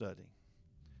study.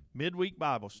 Midweek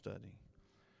Bible study.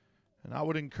 And I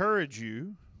would encourage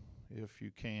you, if you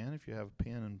can, if you have a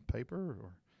pen and paper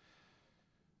or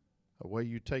a way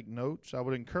you take notes, I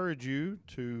would encourage you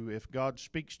to, if God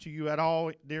speaks to you at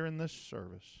all during this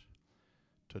service,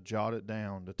 to jot it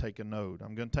down, to take a note.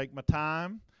 I'm going to take my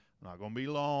time. I'm not going to be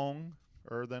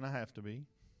longer than I have to be.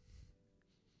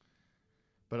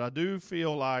 But I do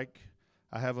feel like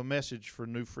I have a message for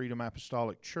New Freedom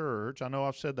Apostolic Church. I know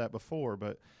I've said that before,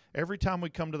 but every time we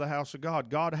come to the house of God,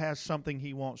 God has something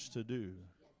He wants to do.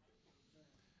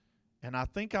 And I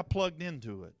think I plugged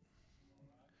into it.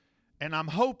 And I'm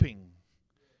hoping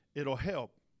it'll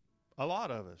help a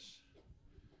lot of us.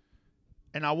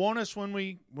 And I want us, when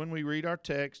we read our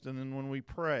text and then when we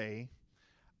pray,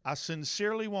 I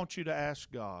sincerely want you to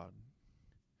ask God,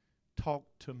 talk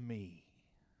to me.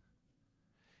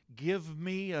 Give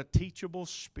me a teachable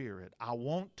spirit. I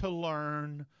want to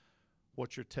learn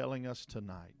what you're telling us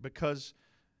tonight. Because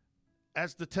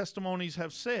as the testimonies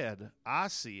have said, I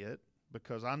see it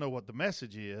because I know what the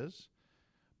message is.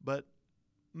 But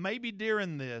maybe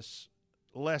during this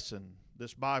lesson,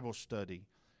 this Bible study,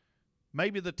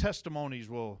 maybe the testimonies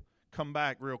will come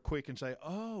back real quick and say,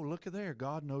 oh, look at there,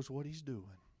 God knows what He's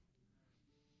doing.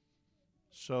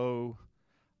 So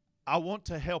I want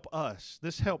to help us.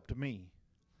 This helped me.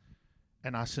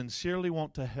 And I sincerely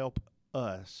want to help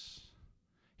us.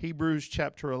 Hebrews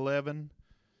chapter 11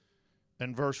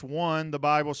 and verse 1, the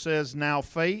Bible says, now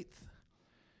faith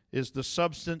is the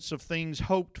substance of things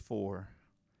hoped for,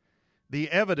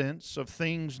 the evidence of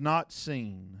things not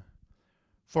seen.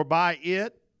 For by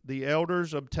it the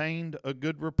elders obtained a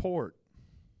good report.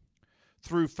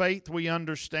 Through faith we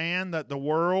understand that the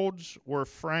worlds were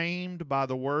framed by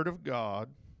the word of God,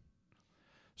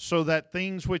 so that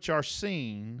things which are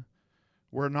seen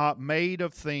were not made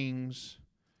of things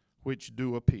which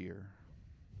do appear.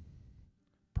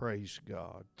 Praise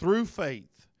God. Through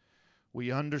faith,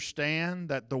 we understand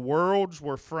that the worlds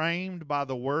were framed by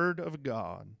the Word of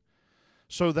God,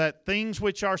 so that things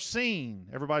which are seen,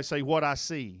 everybody say, what I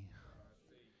see,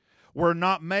 were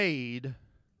not made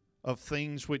of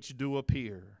things which do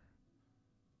appear.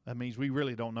 That means we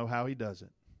really don't know how He does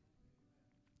it.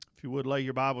 If you would lay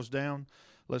your Bibles down,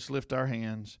 let's lift our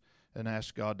hands and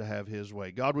ask God to have His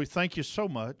way. God, we thank You so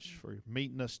much for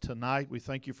meeting us tonight. We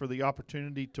thank You for the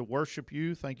opportunity to worship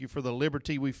You. Thank You for the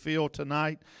liberty we feel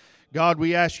tonight. God,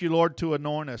 we ask You, Lord, to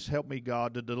anoint us. Help me,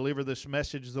 God, to deliver this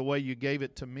message the way You gave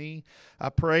it to me. I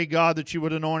pray, God, that You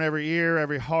would anoint every ear,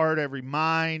 every heart, every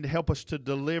mind. Help us to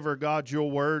deliver, God, Your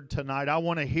word tonight. I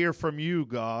want to hear from You,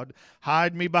 God.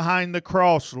 Hide me behind the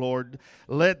cross, Lord.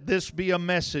 Let this be a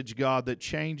message, God, that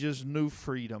changes New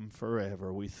Freedom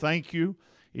forever. We thank You.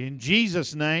 In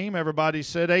Jesus' name, everybody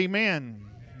said amen.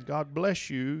 God bless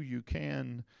you. You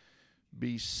can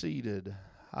be seated.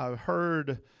 I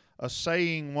heard a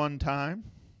saying one time,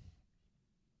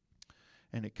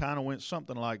 and it kind of went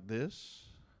something like this.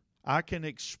 I can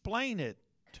explain it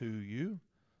to you,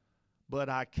 but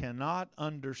I cannot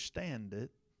understand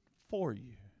it for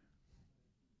you.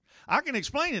 I can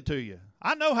explain it to you.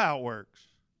 I know how it works,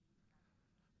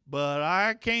 but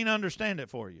I can't understand it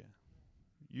for you.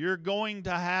 You're going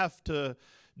to have to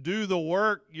do the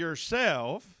work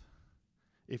yourself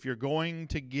if you're going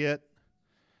to get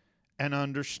an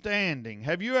understanding.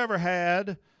 Have you ever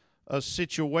had a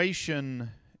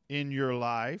situation in your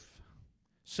life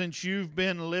since you've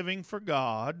been living for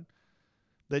God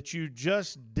that you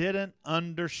just didn't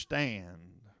understand?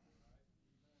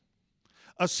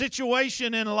 A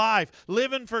situation in life,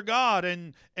 living for God,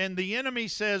 and the enemy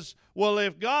says, well,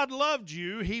 if God loved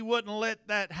you, He wouldn't let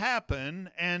that happen.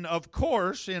 And of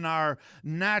course, in our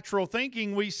natural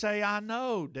thinking, we say, I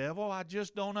know, devil, I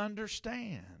just don't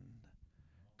understand.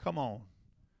 Come on.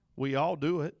 We all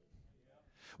do it.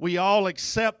 We all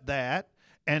accept that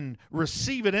and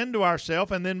receive it into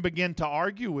ourselves and then begin to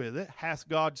argue with it. Hath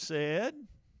God said?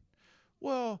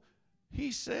 Well,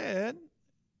 He said,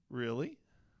 really?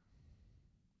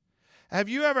 Have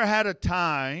you ever had a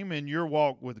time in your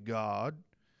walk with God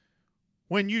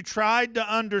when you tried to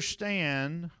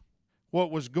understand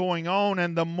what was going on,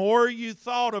 and the more you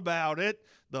thought about it,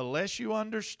 the less you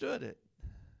understood it?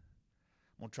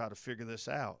 I'm going to try to figure this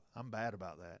out. I'm bad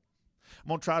about that. I'm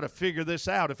going to try to figure this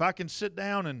out. If I can sit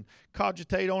down and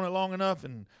cogitate on it long enough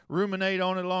and ruminate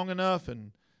on it long enough,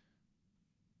 and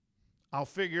I'll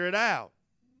figure it out.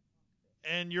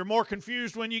 And you're more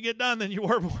confused when you get done than you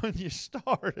were when you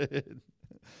started.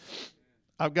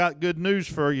 I've got good news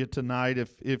for you tonight.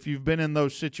 If you've been in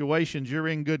those situations, you're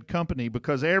in good company,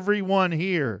 because everyone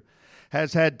here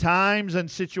has had times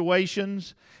and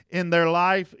situations in their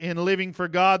life in living for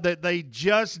God that they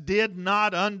just did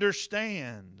not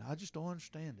understand. I just don't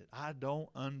understand it. I don't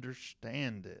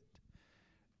understand it.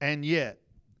 And yet,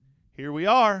 here we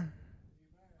are.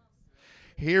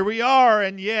 Here we are,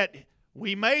 and yet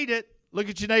we made it. Look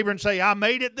at your neighbor and say, I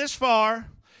made it this far.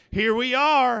 Here we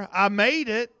are. I made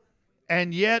it.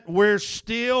 And yet we're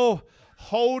still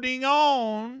holding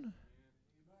on,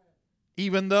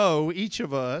 even though each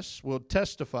of us will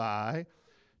testify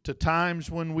to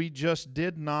times when we just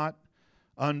did not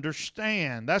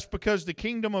understand. That's because the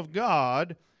kingdom of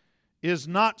God is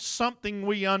not something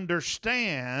we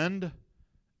understand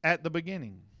at the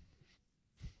beginning.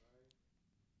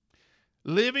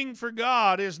 Living for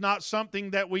God is not something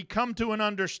that we come to an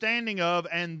understanding of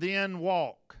and then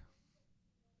walk.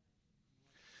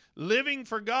 Living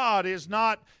for God is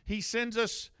not, He sends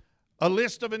us a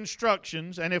list of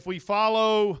instructions, and if we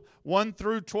follow 1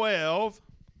 through 12,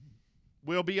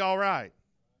 we'll be all right.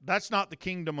 That's not the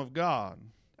kingdom of God.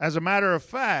 As a matter of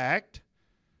fact,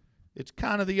 it's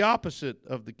kind of the opposite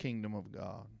of the kingdom of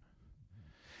God.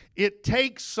 It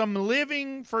takes some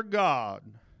living for God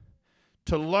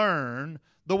to learn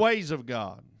the ways of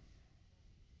God.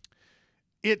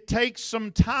 It takes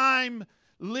some time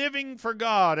living for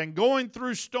God and going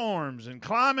through storms and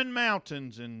climbing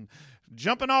mountains and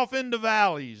jumping off into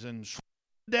valleys and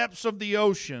depths of the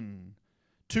ocean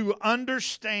to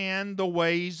understand the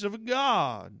ways of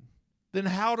God. Then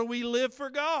how do we live for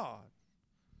God?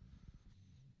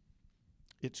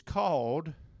 It's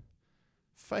called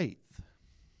faith.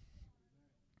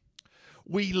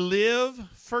 We live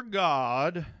for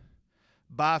God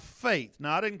by faith.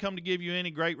 Now, I didn't come to give you any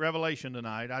great revelation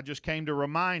tonight. I just came to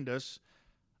remind us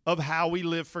of how we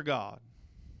live for God.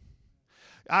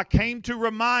 I came to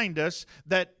remind us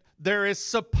that there is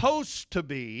supposed to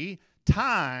be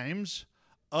times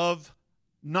of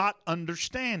not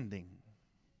understanding.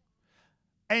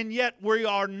 And yet we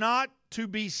are not to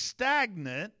be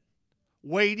stagnant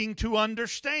waiting to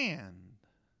understand.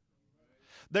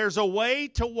 There's a way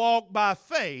to walk by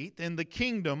faith in the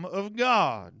kingdom of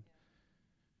God.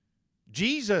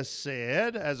 Jesus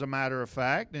said, as a matter of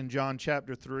fact, in John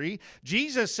chapter 3,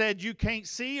 Jesus said you can't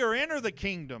see or enter the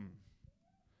kingdom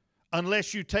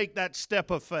unless you take that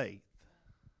step of faith.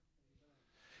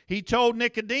 He told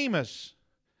Nicodemus,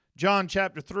 John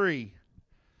chapter 3,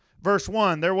 verse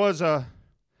 1, there was a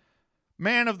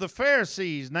man of the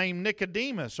Pharisees named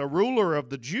Nicodemus, a ruler of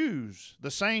the Jews. The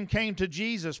same came to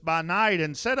Jesus by night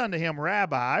and said unto him,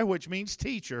 Rabbi, which means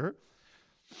teacher,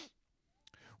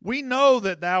 we know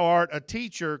that thou art a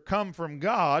teacher come from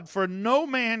God, for no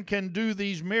man can do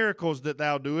these miracles that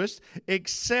thou doest,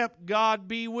 except God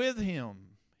be with him.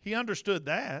 He understood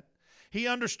that. He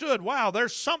understood, wow,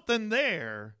 there's something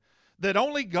there that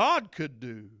only God could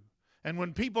do. And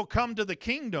when people come to the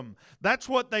kingdom, that's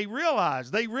what they realize.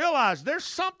 They realize there's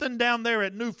something down there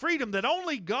at New Freedom that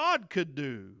only God could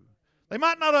do. They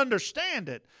might not understand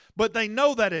it, but they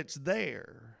know that it's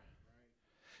there.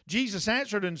 Jesus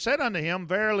answered and said unto him,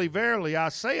 Verily, verily, I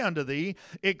say unto thee,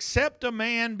 except a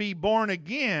man be born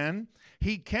again,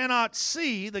 he cannot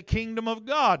see the kingdom of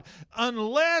God.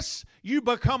 Unless you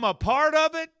become a part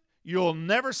of it, you'll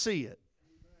never see it.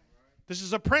 This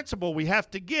is a principle we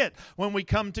have to get when we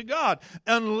come to God.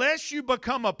 Unless you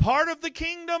become a part of the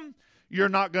kingdom, you're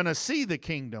not going to see the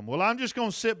kingdom. Well, I'm just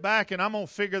going to sit back and I'm going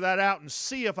to figure that out and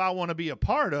see if I want to be a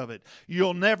part of it.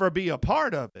 You'll never be a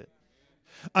part of it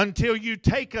until you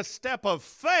take a step of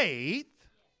faith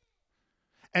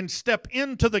and step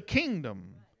into the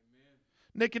kingdom.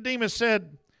 Nicodemus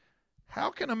said, how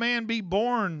can a man be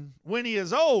born when he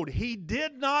is old? He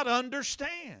did not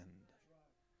understand.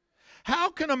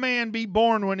 How can a man be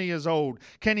born when he is old?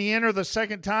 Can he enter the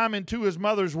second time into his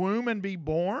mother's womb and be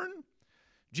born?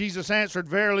 Jesus answered,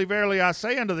 Verily, verily, I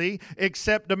say unto thee,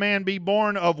 except a man be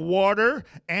born of water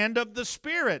and of the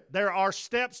Spirit. There are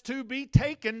steps to be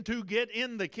taken to get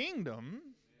in the kingdom.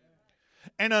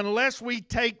 And unless we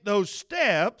take those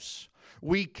steps,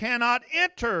 we cannot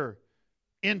enter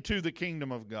into the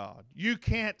kingdom of God. You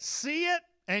can't see it,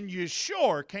 and you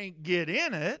sure can't get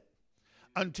in it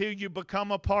until you become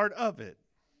a part of it.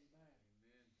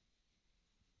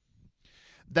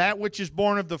 That which is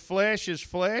born of the flesh is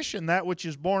flesh, and that which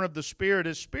is born of the Spirit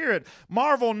is spirit.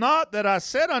 Marvel not that I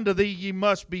said unto thee, ye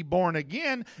must be born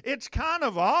again. It's kind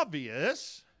of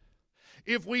obvious.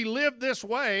 If we lived this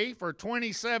way for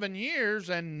 27 years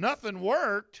and nothing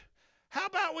worked, how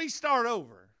about we start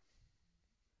over?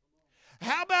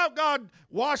 How about God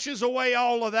washes away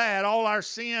all of that, all our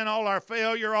sin, all our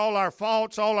failure, all our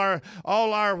faults, all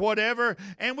our whatever,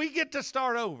 and we get to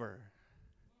start over?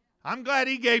 I'm glad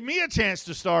He gave me a chance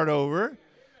to start over,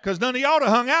 because none of y'all would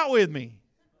have hung out with me.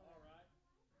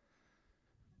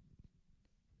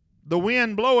 The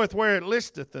wind bloweth where it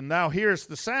listeth, and thou hearest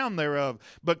the sound thereof,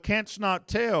 but canst not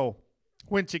tell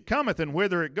whence it cometh and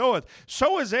whither it goeth.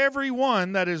 So is every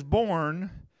one that is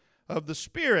born of the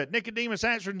Spirit. Nicodemus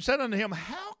answered and said unto him,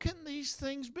 how can these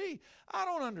things be? I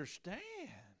don't understand.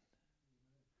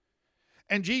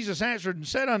 And Jesus answered and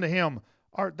said unto him,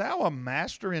 art thou a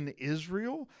master in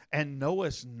Israel, and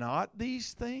knowest not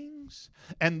these things?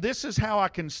 And this is how I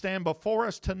can stand before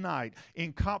us tonight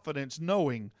in confidence,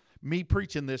 knowing me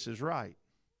preaching this is right.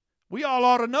 We all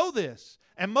ought to know this,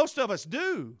 and most of us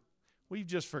do. We've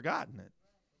just forgotten it.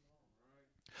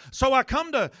 So I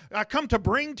come to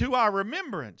bring to our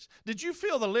remembrance. Did you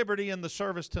feel the liberty in the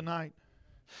service tonight?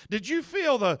 Did you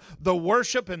feel the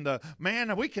worship and the,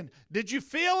 man, did you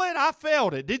feel it? I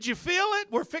felt it. Did you feel it?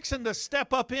 We're fixing to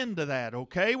step up into that,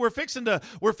 okay? We're fixing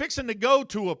to go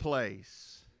to a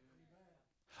place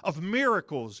of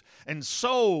miracles and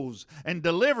souls and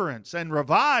deliverance and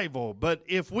revival. But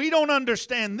if we don't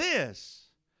understand this,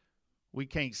 we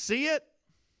can't see it,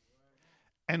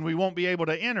 and we won't be able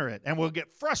to enter it, and we'll get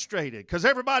frustrated because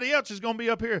everybody else is going to be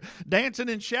up here dancing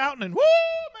and shouting and, woo,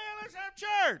 man, let's have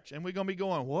church. And we're going to be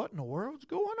going, what in the world's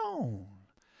going on?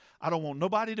 I don't want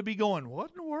nobody to be going,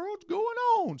 what in the world's going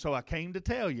on? So I came to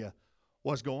tell you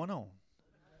what's going on.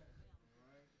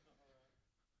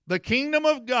 The kingdom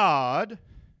of God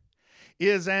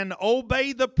is an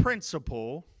obey the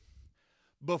principle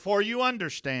before you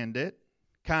understand it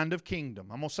kind of kingdom.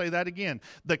 I'm going to say that again.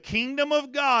 The kingdom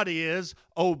of God is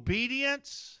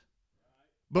obedience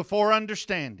before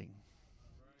understanding.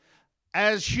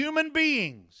 As human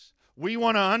beings, we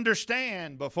want to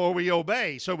understand before we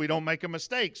obey so we don't make a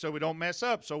mistake, so we don't mess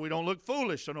up, so we don't look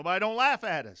foolish, so nobody don't laugh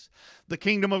at us. The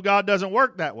kingdom of God doesn't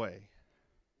work that way.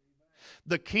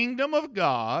 The kingdom of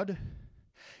God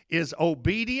is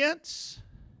obedience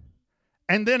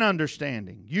and then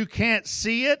understanding. You can't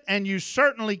see it, and you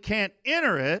certainly can't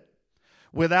enter it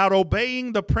without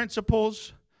obeying the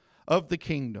principles of the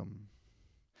kingdom.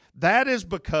 That is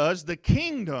because the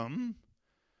kingdom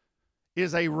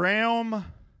is a realm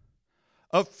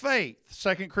of faith.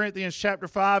 2 Corinthians chapter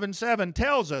 5 and 7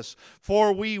 tells us,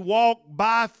 for we walk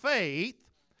by faith,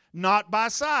 not by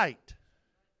sight.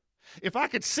 If I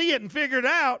could see it and figure it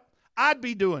out, I'd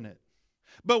be doing it.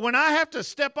 But when I have to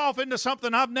step off into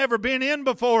something I've never been in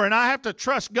before, and I have to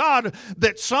trust God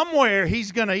that somewhere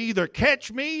He's going to either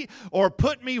catch me or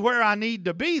put me where I need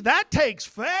to be, that takes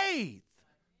faith.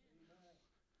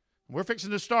 We're fixing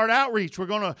to start outreach. We're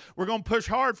going to push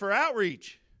hard for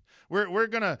outreach. We're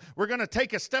gonna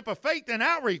take a step of faith in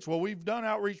outreach. Well, we've done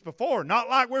outreach before. Not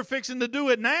like we're fixing to do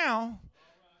it now.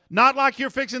 Not like you're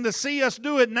fixing to see us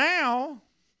do it now.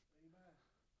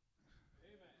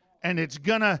 And it's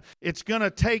gonna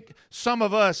take some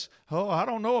of us, oh, I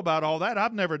don't know about all that.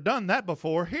 I've never done that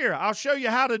before. Here, I'll show you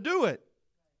how to do it.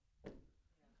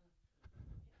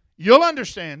 You'll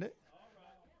understand it.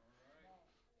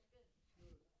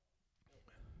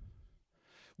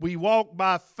 We walk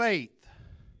by faith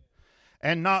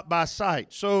and not by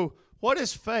sight. So, what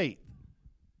is faith?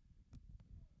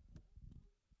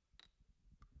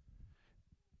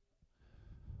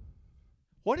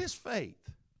 What is faith?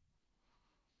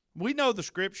 We know the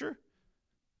scripture.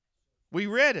 We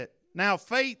read it. Now,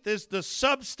 faith is the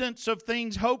substance of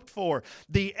things hoped for,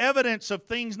 the evidence of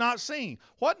things not seen.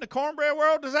 What in the cornbread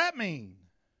world does that mean?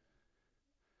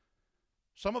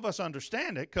 Some of us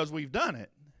understand it because we've done it.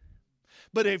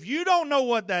 But if you don't know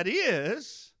what that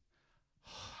is,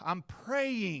 I'm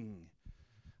praying.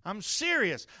 I'm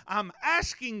serious. I'm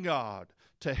asking God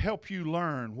to help you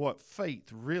learn what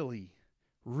faith really,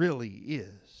 really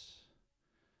is.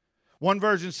 One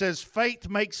version says, faith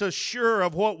makes us sure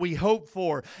of what we hope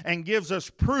for and gives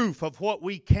us proof of what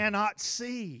we cannot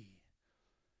see.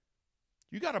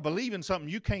 You got to believe in something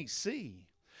you can't see.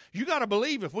 You got to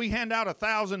believe if we hand out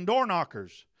 1,000 door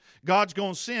knockers, God's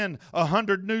going to send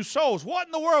 100 new souls. What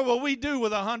in the world will we do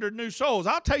with 100 new souls?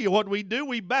 I'll tell you what we'd do.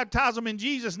 We'd baptize them in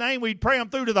Jesus' name. We'd pray them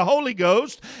through to the Holy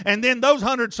Ghost. And then those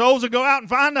 100 souls would go out and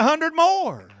find 100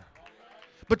 more.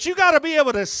 But you got to be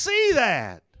able to see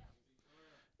that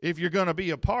if you're going to be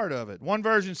a part of it. One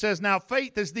version says, now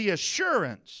faith is the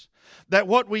assurance that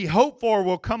what we hope for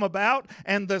will come about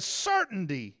and the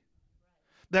certainty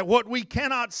that what we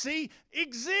cannot see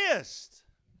exists.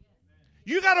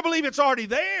 You got to believe it's already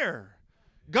there.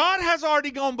 God has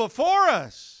already gone before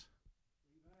us.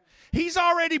 He's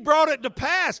already brought it to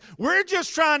pass. We're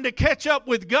just trying to catch up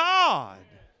with God.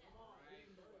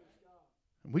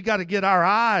 We got to get our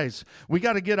eyes, we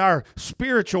got to get our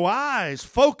spiritual eyes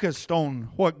focused on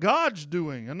what God's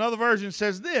doing. Another version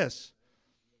says this: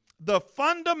 the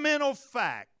fundamental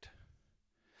fact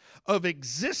of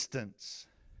existence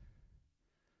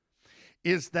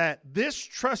is that this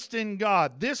trust in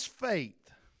God, this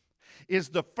faith, is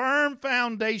the firm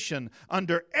foundation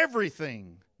under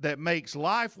everything that makes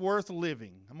life worth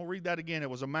living. I'm going to read that again. It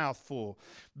was a mouthful.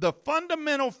 The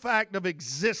fundamental fact of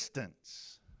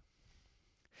existence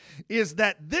is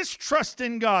that this trust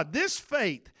in God, this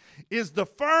faith, is the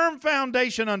firm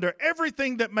foundation under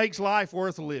everything that makes life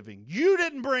worth living. You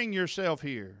didn't bring yourself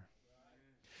here.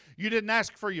 You didn't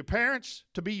ask for your parents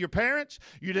to be your parents.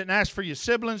 You didn't ask for your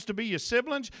siblings to be your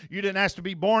siblings. You didn't ask to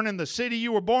be born in the city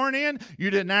you were born in.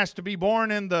 You didn't ask to be born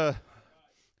in the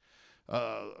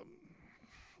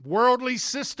worldly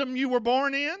system you were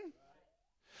born in.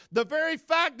 The very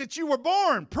fact that you were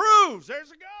born proves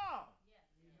there's a God.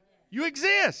 You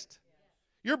exist.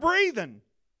 You're breathing.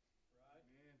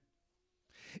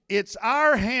 It's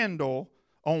our handle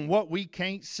on what we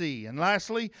can't see. And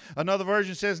lastly, another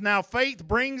version says, now faith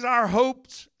brings our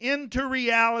hopes into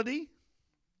reality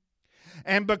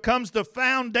and becomes the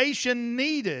foundation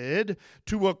needed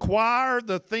to acquire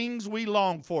the things we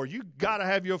long for. You got to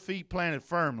have your feet planted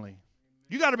firmly.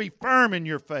 You got to be firm in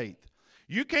your faith.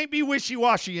 You can't be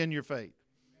wishy-washy in your faith.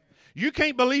 You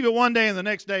can't believe it one day and the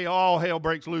next day all hell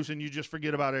breaks loose and you just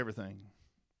forget about everything.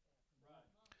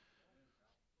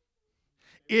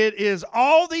 It is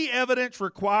all the evidence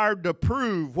required to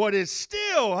prove what is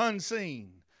still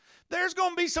unseen. There's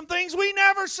going to be some things we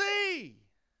never see.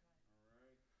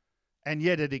 And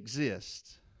yet it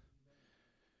exists.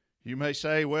 You may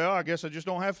say, well, I guess I just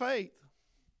don't have faith.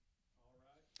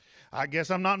 I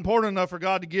guess I'm not important enough for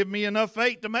God to give me enough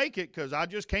faith to make it because I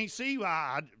just can't see.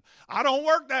 I don't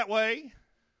work that way.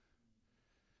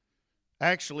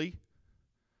 Actually,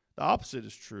 the opposite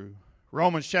is true.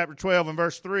 Romans chapter 12 and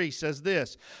verse 3 says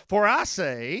this: for I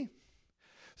say,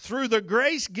 through the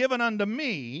grace given unto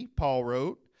me, Paul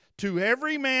wrote, to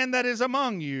every man that is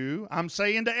among you, I'm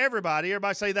saying to everybody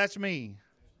say, that's me,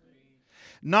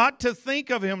 not to think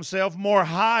of himself more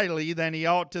highly than he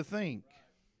ought to think.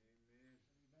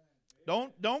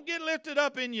 Don't get lifted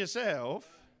up in yourself,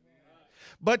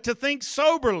 but to think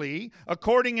soberly,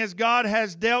 according as God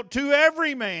has dealt to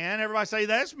every man, everybody say,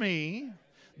 that's me,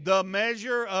 the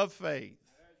measure of faith.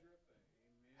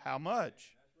 How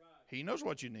much? He knows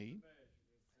what you need.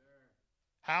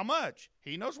 How much?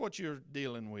 He knows what you're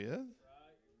dealing with.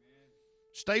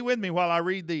 Stay with me while I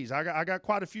read these. I got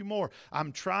quite a few more.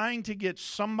 I'm trying to get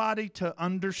somebody to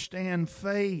understand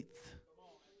faith.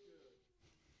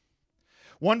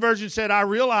 One version said, I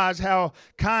realize how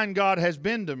kind God has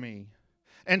been to me.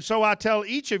 And so I tell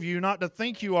each of you not to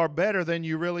think you are better than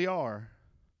you really are.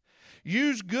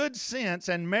 Use good sense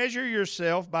and measure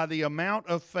yourself by the amount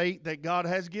of faith that God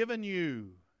has given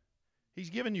you. He's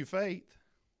given you faith.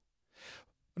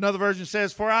 Another version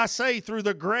says, for I say through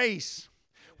the grace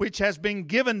which has been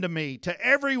given to me, to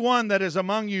everyone that is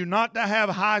among you, not to have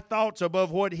high thoughts above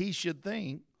what he should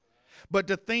think, but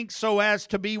to think so as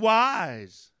to be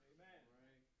wise.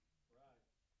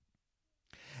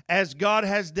 As God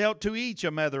has dealt to each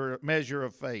a measure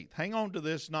of faith. Hang on to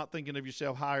this, not thinking of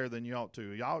yourself higher than you ought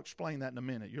to. I'll explain that in a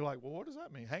minute. You're like, well, what does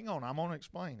that mean? Hang on, I'm going to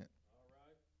explain it.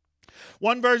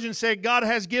 One version said, God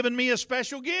has given me a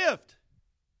special gift.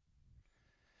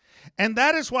 And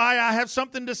that is why I have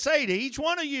something to say to each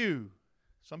one of you.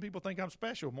 Some people think I'm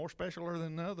special, more specialer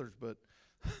than others, but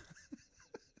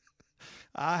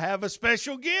I have a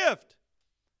special gift.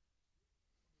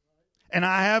 And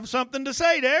I have something to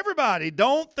say to everybody.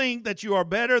 Don't think that you are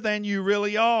better than you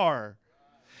really are.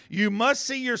 You must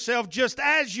see yourself just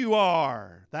as you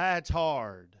are. That's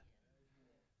hard.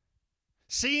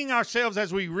 Seeing ourselves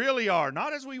as we really are,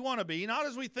 not as we want to be, not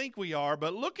as we think we are,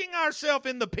 but looking ourselves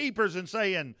in the peepers and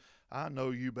saying, I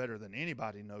know you better than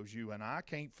anybody knows you, and I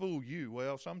can't fool you.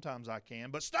 Well, sometimes I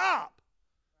can, but stop.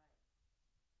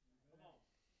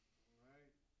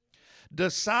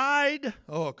 Decide,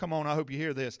 oh, come on, I hope you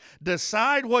hear this.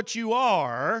 Decide what you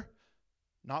are,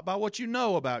 not by what you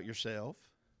know about yourself.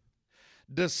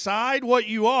 Decide what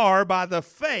you are by the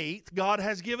faith God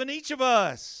has given each of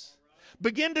us.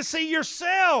 Begin to see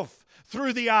yourself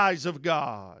through the eyes of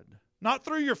God, not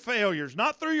through your failures,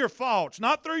 not through your faults,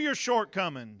 not through your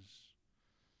shortcomings.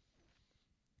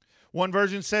 One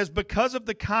version says, because of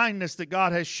the kindness that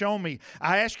God has shown me,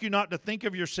 I ask you not to think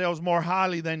of yourselves more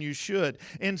highly than you should.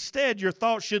 Instead, your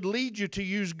thoughts should lead you to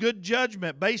use good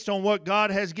judgment based on what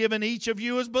God has given each of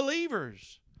you as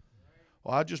believers.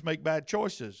 Well, I just make bad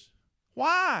choices.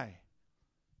 Why?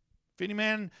 If any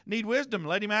man need wisdom,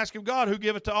 let him ask of God, who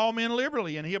giveth to all men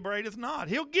liberally, and he upbraideth not.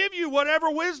 He'll give you whatever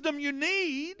wisdom you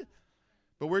need.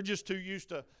 But we're just too used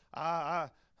to, I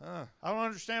don't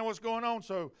understand what's going on,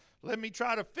 so let me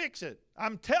try to fix it.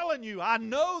 I'm telling you, I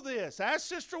know this. Ask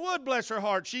Sister Wood, bless her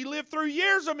heart. She lived through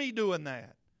years of me doing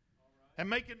that. And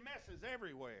making messes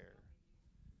everywhere.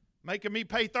 Making me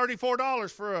pay $34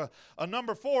 for a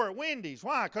number 4 at Wendy's.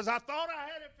 Why? Because I thought I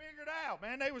had it figured out.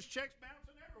 Man, they was checks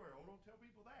bouncing everywhere. Oh, don't tell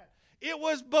people that. It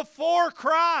was before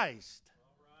Christ.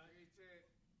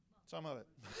 Some of it.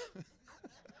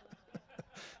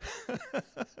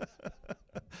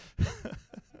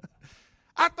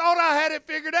 I thought I had it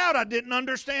figured out. I didn't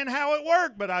understand how it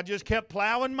worked, but I just kept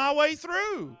plowing my way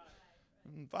through.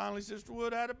 And finally, Sister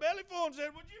Wood had a belly full and said,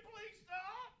 would you please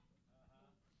stop?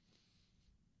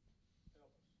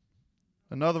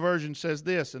 Another version says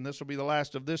this, and this will be the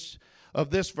last of this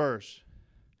verse.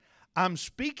 I'm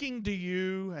speaking to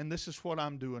you, and this is what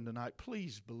I'm doing tonight.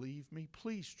 Please believe me.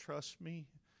 Please trust me.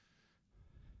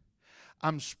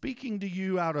 I'm speaking to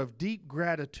you out of deep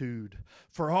gratitude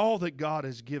for all that God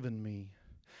has given me,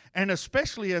 and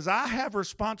especially as I have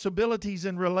responsibilities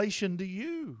in relation to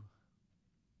you.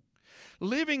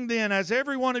 Living then, as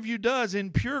every one of you does,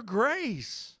 in pure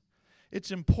grace,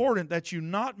 it's important that you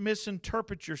not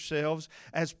misinterpret yourselves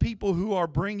as people who are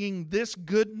bringing this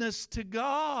goodness to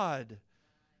God.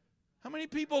 How many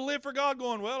people live for God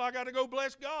going, well, I got to go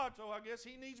bless God, so I guess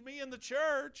He needs me in the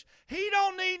church. He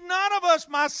don't need none of us,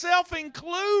 myself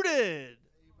included.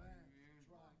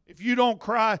 If you don't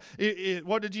cry,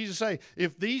 what did Jesus say?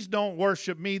 If these don't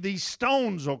worship me, these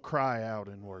stones will cry out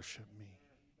and worship me.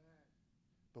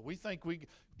 But we think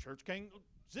church can't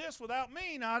exist without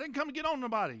me. Now, I didn't come to get on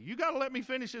nobody. You got to let me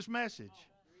finish this message.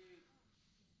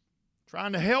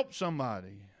 Trying to help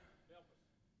somebody.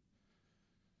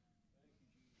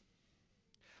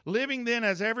 Living then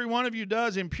as every one of you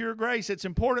does in pure grace, it's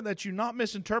important that you not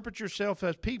misinterpret yourself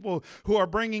as people who are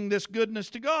bringing this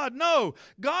goodness to God. No,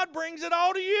 God brings it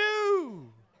all to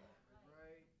you.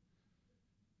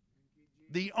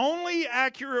 The only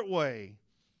accurate way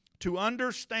to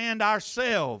understand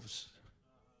ourselves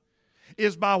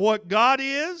is by what God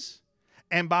is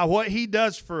and by what He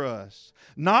does for us,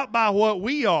 not by what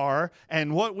we are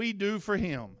and what we do for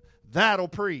Him. That'll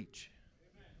preach.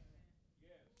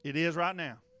 It is right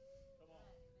now.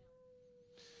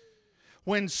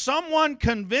 When someone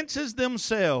convinces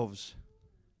themselves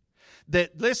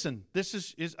that, listen, this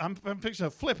is I'm fixing to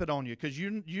flip it on you because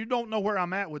you don't know where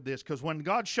I'm at with this, because when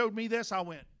God showed me this, I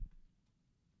went,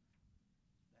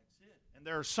 that's it. And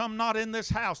there are some not in this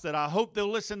house that I hope they'll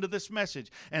listen to this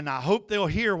message, and I hope they'll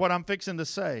hear what I'm fixing to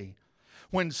say.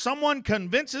 When someone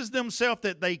convinces themselves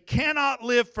that they cannot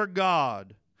live for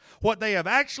God, what they have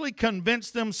actually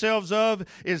convinced themselves of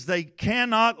is they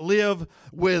cannot live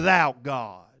without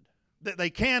God. That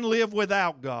they can live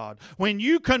without God. When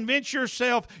you convince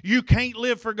yourself you can't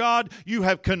live for God, you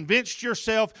have convinced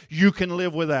yourself you can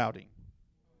live without Him.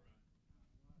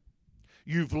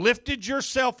 You've lifted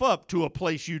yourself up to a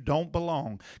place you don't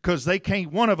belong, because they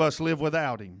can't one of us live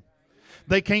without Him.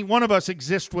 They can't one of us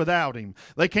exist without Him.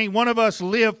 They can't one of us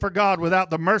live for God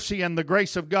without the mercy and the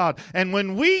grace of God. And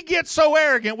when we get so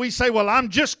arrogant, we say, well, I'm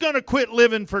just going to quit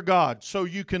living for God so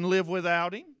you can live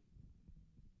without Him.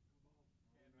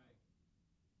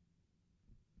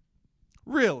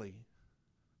 Really?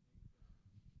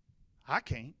 I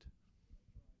can't.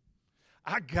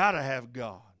 I got to have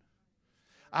God.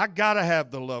 I got to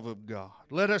have the love of God.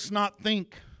 Let us not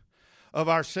think of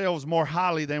ourselves more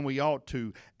highly than we ought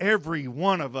to. Every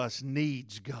one of us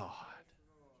needs God.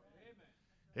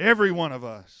 Every one of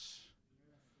us.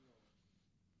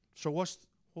 So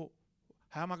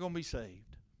how am I going to be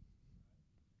saved?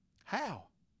 How?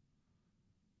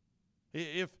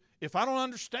 If I don't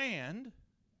understand,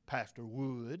 Pastor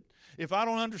Wood, if I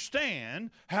don't understand,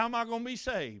 how am I going to be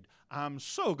saved? I'm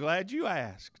so glad you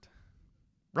asked.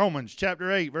 Romans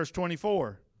chapter 8, verse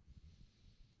 24.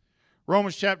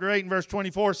 Romans chapter 8 and verse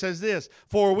 24 says this,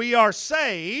 for we are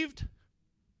saved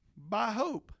by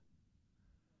hope.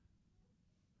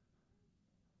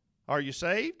 Are you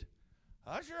saved?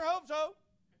 I sure hope so.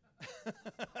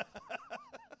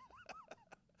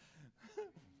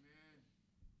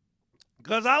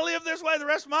 Because I live this way the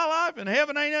rest of my life, and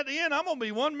heaven ain't at the end. I'm going to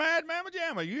be one mad mamma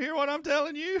jamma. You hear what I'm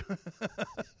telling you?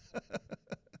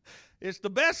 It's the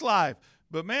best life.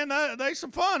 But, man, there's some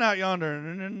fun out yonder.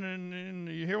 And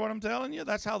you hear what I'm telling you?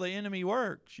 That's how the enemy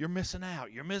works. You're missing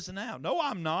out. You're missing out. No,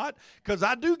 I'm not, because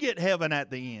I do get heaven at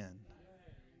the end.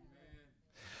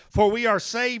 For we are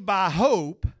saved by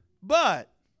hope,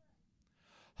 but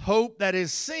hope that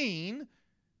is seen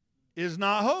is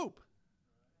not hope.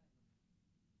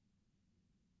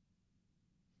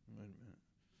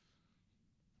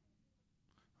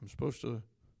 I'm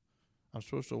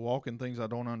supposed to walk in things I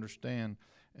don't understand.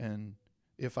 And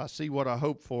if I see what I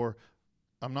hope for,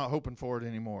 I'm not hoping for it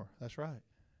anymore. That's right.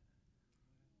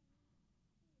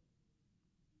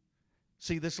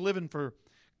 See, this living for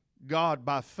God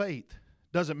by faith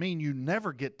doesn't mean you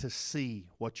never get to see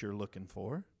what you're looking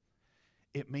for.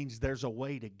 It means there's a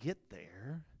way to get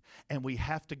there, and we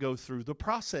have to go through the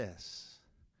process.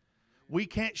 We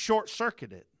can't short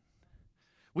circuit it.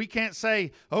 We can't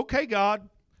say, okay, God,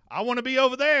 I want to be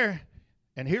over there.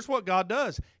 And here's what God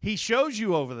does. He shows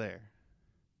you over there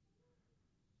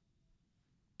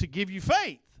to give you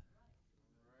faith.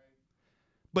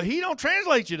 But He don't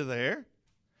translate you to there.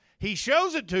 He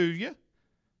shows it to you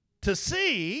to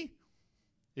see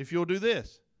if you'll do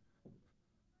this.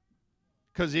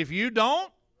 Because if you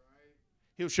don't,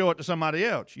 He'll show it to somebody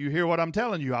else. You hear what I'm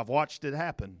telling you? I've watched it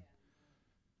happen.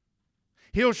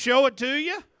 He'll show it to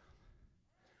you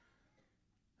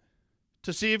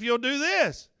to see if you'll do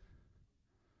this.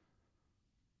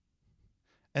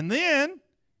 And then,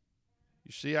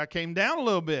 you see, I came down a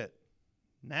little bit.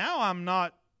 Now I'm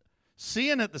not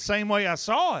seeing it the same way I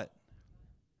saw it.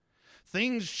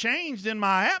 Things changed in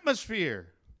my atmosphere.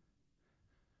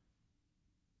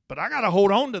 But I got to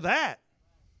hold on to that.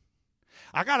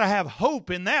 I got to have hope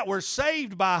in that. We're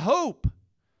saved by hope.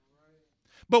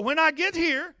 But when I get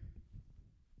here,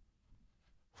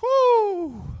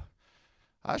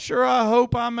 I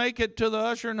hope I make it to the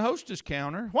usher and hostess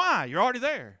counter. Why? You're already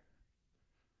there.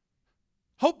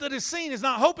 Hope that is seen is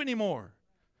not hope anymore.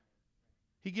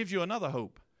 He gives you another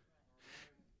hope.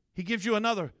 He gives you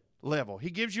another level. He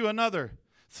gives you another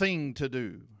thing to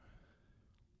do.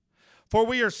 For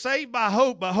we are saved by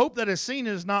hope, but hope that is seen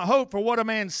is not hope. For what a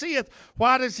man seeth,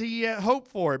 why does he yet hope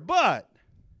for it? But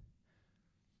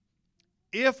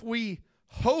if we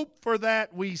hope for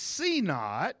that we see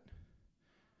not,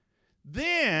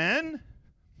 then,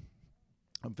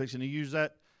 I'm fixing to use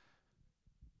that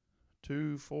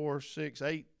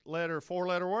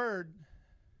 4-letter word.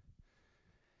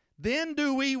 Then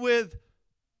do we with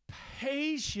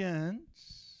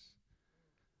patience,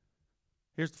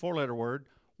 here's the 4-letter word,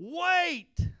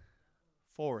 wait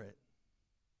for it.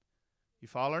 You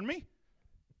following me?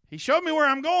 He showed me where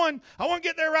I'm going. I want to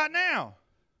get there right now.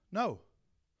 No.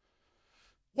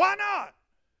 Why not?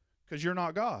 Because you're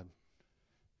not God.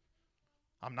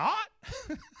 I'm not?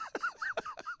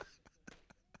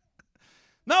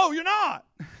 No, you're not.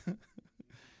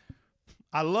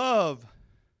 I love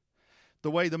the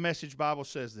way the Message Bible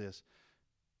says this.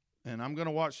 And I'm going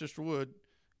to watch Sister Wood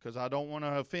because I don't want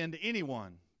to offend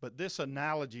anyone. But this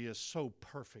analogy is so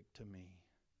perfect to me.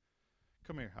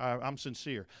 Come here. I'm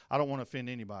sincere. I don't want to offend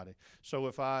anybody. So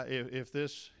if her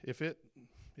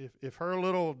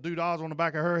little doodahs on the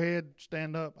back of her head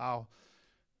stand up,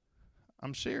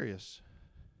 I'm serious.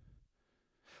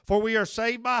 For we are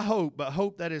saved by hope, but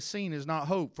hope that is seen is not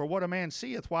hope. For what a man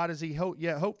seeth, why does he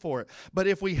yet hope for it? But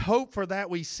if we hope for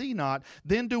that we see not,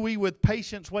 then do we with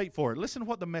patience wait for it. Listen to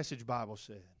what the Message Bible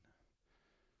said.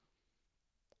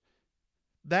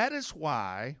 That is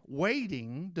why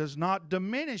waiting does not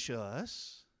diminish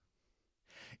us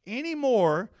any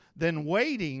more than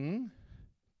waiting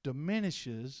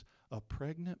diminishes a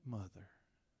pregnant mother.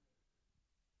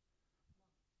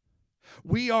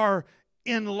 We are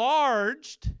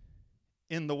enlarged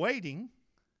in the waiting.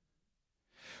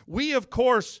 We, of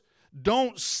course,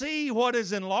 don't see what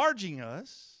is enlarging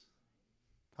us.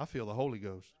 I feel the Holy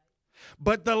Ghost.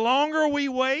 But the longer we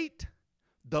wait,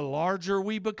 the larger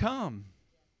we become.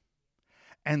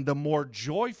 And the more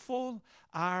joyful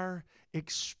our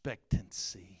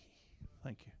expectancy.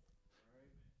 Thank you.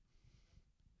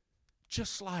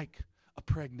 Just like a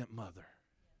pregnant mother.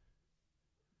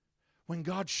 When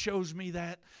God shows me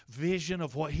that vision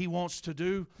of what He wants to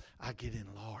do, I get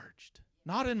enlarged.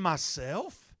 Not in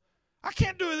myself. I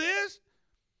can't do this.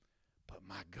 But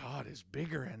my God is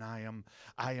bigger, and I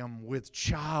am with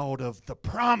child of the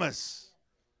promise.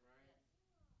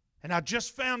 And I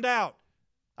just found out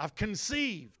I've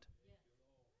conceived.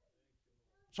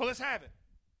 So let's have it.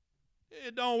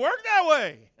 It don't work that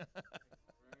way.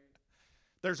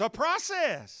 There's a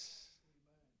process.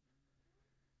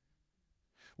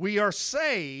 We are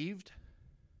saved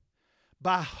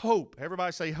by hope.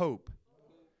 Everybody say hope.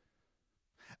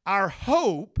 Our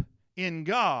hope in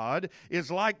God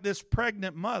is like this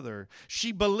pregnant mother.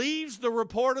 She believes the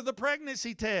report of the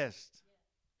pregnancy test.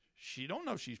 She don't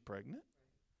know she's pregnant.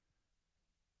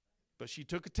 But she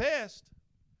took a test.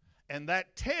 And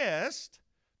that test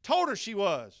told her she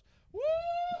was.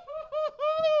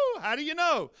 Woo-hoo-hoo-hoo. How do you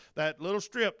know? That little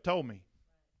strip told me.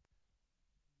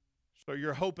 So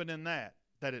you're hoping in that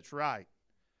it's right.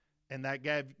 And that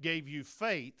gave you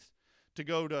faith to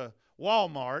go to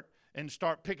Walmart and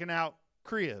start picking out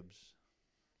cribs.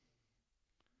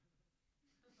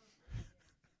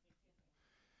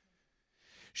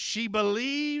 She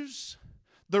believes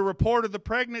the report of the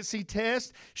pregnancy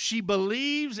test. She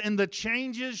believes in the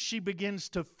changes she begins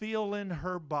to feel in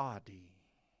her body.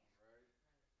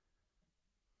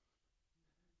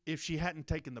 If she hadn't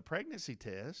taken the pregnancy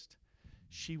test,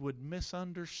 she would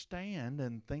misunderstand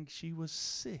and think she was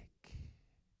sick.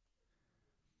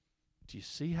 Do you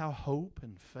see how hope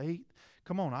and faith?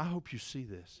 Come on, I hope you see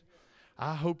this.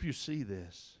 I hope you see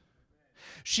this.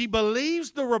 She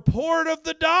believes the report of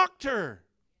the doctor.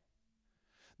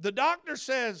 The doctor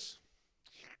says,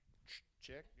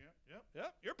 check,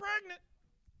 yep, you're pregnant.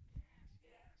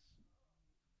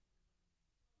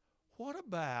 What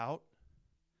about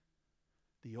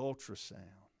the ultrasound?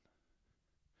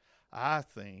 I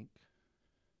think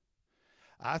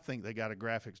they got a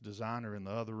graphics designer in the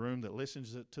other room that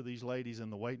listens to these ladies in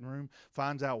the waiting room,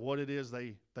 finds out what it is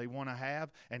they want to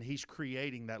have, and he's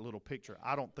creating that little picture.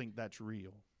 I don't think that's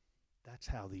real. That's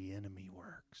how the enemy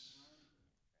works.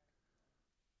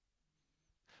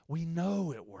 We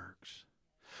know it works.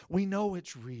 We know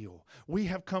it's real. We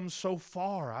have come so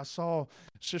far. I saw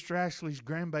Sister Ashley's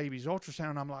grandbaby's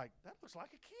ultrasound. I'm like, that looks like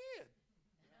a kid.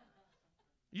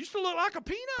 Used to look like a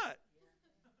peanut.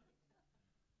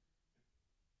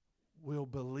 We'll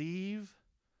believe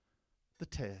the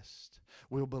test.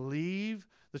 We'll believe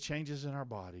the changes in our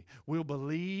body. We'll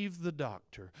believe the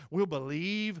doctor. We'll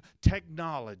believe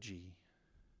technology.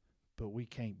 But we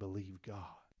can't believe God.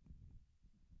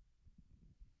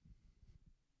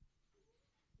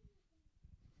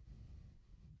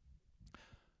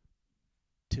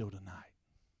 Till tonight.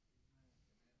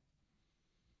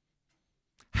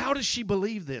 How does she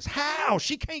believe this? How?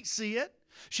 She can't see it.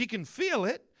 She can feel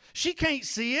it. She can't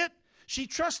see it. She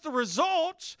trusts the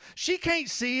results. She can't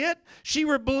see it. She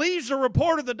believes the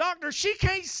report of the doctor. She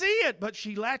can't see it, but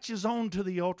she latches on to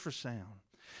the ultrasound.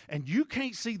 And you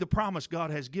can't see the promise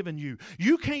God has given you.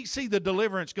 You can't see the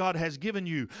deliverance God has given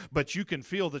you, but you can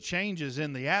feel the changes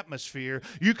in the atmosphere.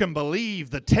 You can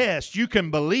believe the test. You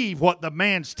can believe what the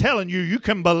man's telling you. You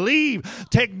can believe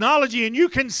technology, and you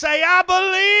can say, I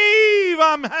believe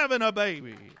I'm having a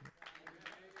baby.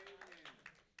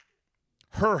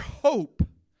 Her hope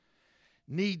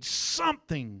needs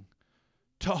something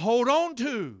to hold on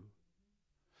to.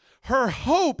 Her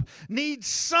hope needs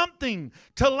something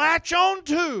to latch on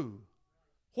to.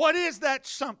 What is that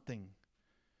something?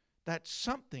 That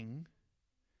something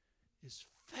is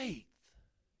faith.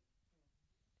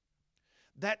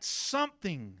 That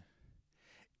something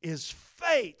is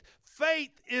faith.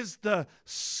 Faith is the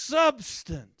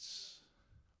substance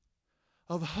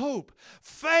of hope.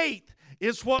 Faith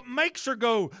is what makes her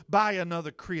go buy another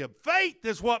crib. Faith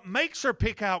is what makes her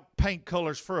pick out paint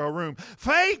colors for a room.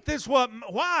 Faith is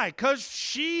why? Because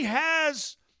she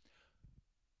has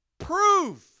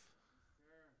proof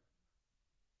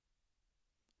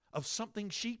of something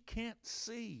she can't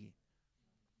see.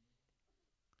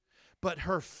 But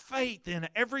her faith in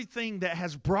everything that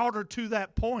has brought her to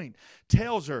that point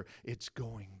tells her it's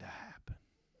going to happen.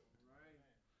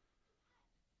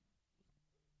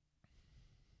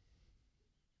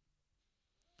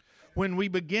 When we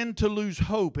begin to lose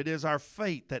hope, it is our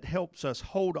faith that helps us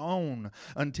hold on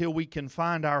until we can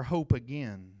find our hope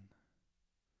again.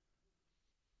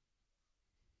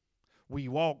 We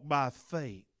walk by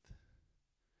faith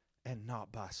and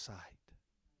not by sight.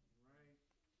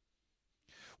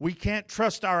 We can't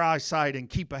trust our eyesight and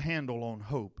keep a handle on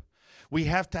hope. We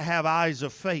have to have eyes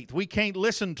of faith. We can't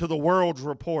listen to the world's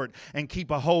report and keep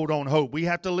a hold on hope. We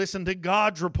have to listen to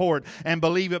God's report and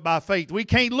believe it by faith. We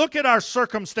can't look at our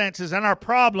circumstances and our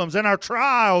problems and our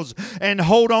trials and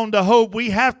hold on to hope. We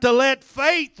have to let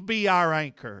faith be our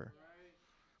anchor.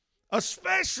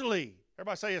 Especially,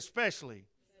 everybody say especially.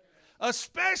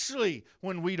 Especially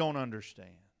when we don't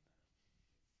understand.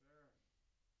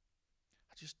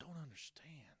 I just don't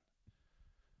understand.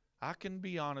 I can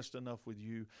be honest enough with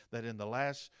you that in the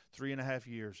last 3.5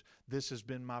 years, this has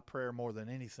been my prayer more than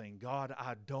anything. God,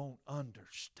 I don't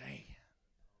understand.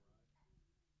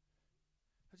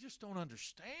 I just don't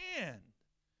understand.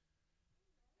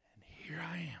 And here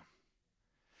I am.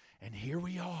 And here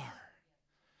we are.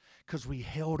 Because we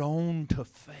held on to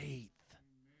faith.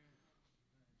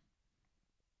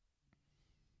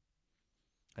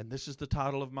 And this is the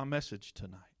title of my message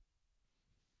tonight.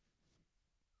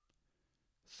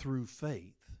 Through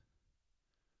faith,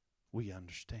 we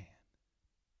understand.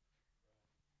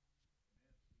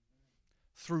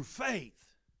 Through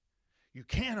faith, you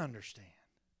can understand.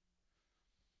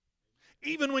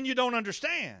 Even when you don't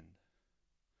understand,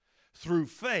 through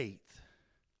faith,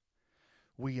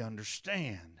 we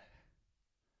understand.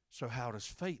 So how does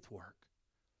faith work?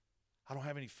 I don't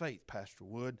have any faith, Pastor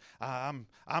Wood. I'm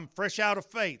fresh out of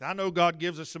faith. I know God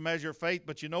gives us a measure of faith,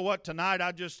 but you know what? Tonight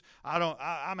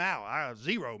I'm out.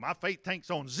 Zero. My faith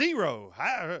tank's on zero.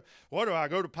 What do I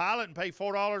go to Pilot and pay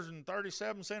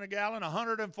 $4.37 a gallon?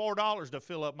 $104 to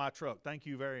fill up my truck. Thank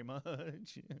you very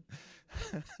much.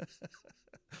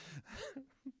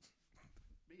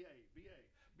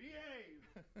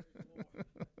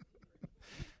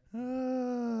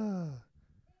 Behave.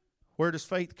 Where does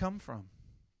faith come from?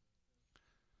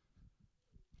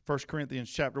 1 Corinthians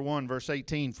chapter 1, verse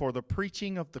 18, for the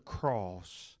preaching of the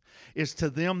cross is to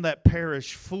them that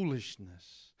perish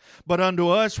foolishness, but unto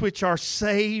us which are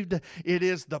saved it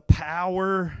is the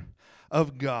power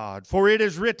of God. For it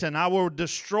is written, I will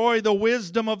destroy the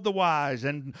wisdom of the wise,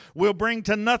 and will bring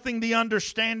to nothing the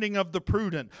understanding of the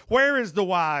prudent. Where is the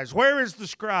wise? Where is the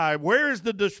scribe? Where is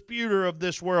the disputer of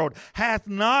this world? Hath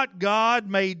not God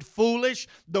made foolish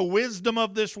the wisdom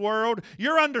of this world?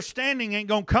 Your understanding ain't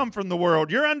going to come from the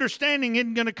world. Your understanding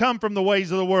isn't going to come from the ways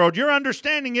of the world. Your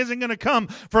understanding isn't going to come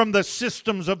from the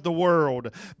systems of the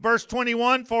world. Verse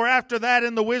 21, for after that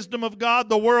in the wisdom of God,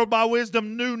 the world by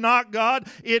wisdom knew not God.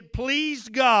 It pleased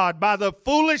God by the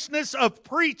foolishness of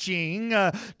preaching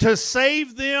to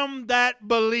save them that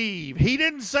believe. He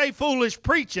didn't say foolish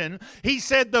preaching. He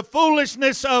said the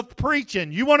foolishness of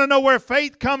preaching. You want to know where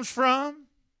faith comes from?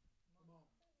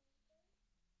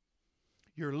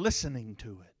 You're listening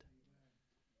to it.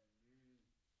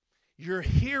 You're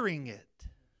hearing it.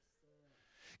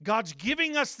 God's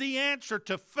giving us the answer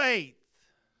to faith.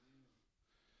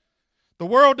 The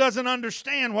world doesn't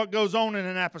understand what goes on in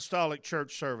an apostolic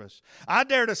church service. I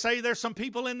dare to say there's some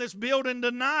people in this building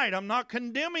tonight. I'm not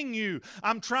condemning you.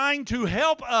 I'm trying to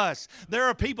help us. There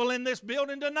are people in this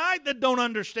building tonight that don't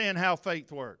understand how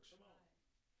faith works.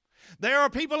 There are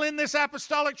people in this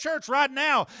apostolic church right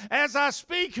now, as I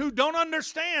speak, who don't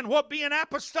understand what being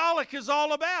apostolic is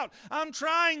all about. I'm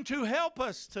trying to help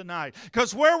us tonight,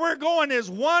 because where we're going is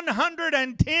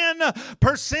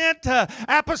 110%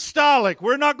 apostolic.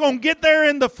 We're not going to get there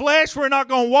in the flesh. We're not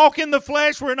going to walk in the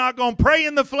flesh. We're not going to pray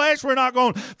in the flesh. We're not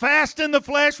going to fast in the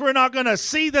flesh. We're not going to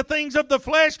see the things of the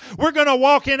flesh. We're going to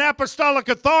walk in apostolic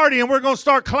authority, and we're going to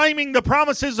start claiming the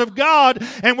promises of God,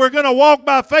 and we're going to walk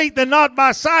by faith and not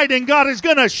by sight. And God is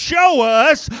going to show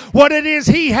us what it is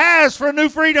He has for New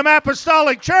Freedom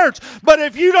Apostolic Church. But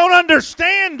if you don't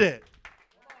understand it,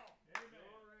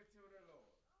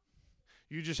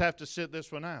 you just have to sit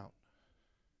this one out.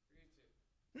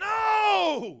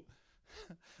 No!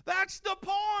 That's the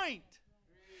point.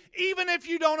 Even if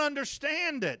you don't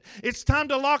understand it, it's time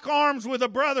to lock arms with a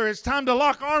brother. It's time to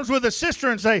lock arms with a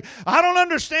sister and say, I don't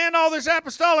understand all this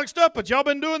apostolic stuff, but y'all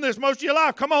been doing this most of your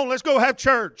life. Come on, let's go have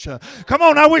church. Come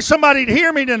on, I wish somebody'd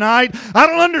hear me tonight. I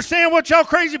don't understand what y'all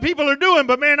crazy people are doing,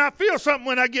 but man, I feel something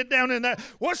when I get down in that.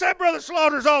 What's that Brother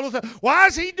Slaughter's all the time? Why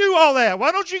does he do all that?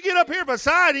 Why don't you get up here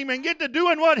beside him and get to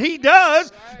doing what he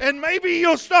does, and maybe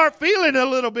you'll start feeling a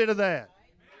little bit of that.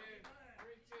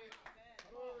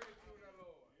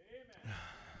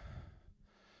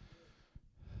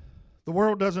 The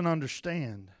world doesn't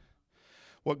understand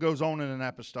what goes on in an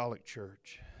apostolic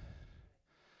church.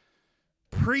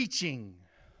 Preaching,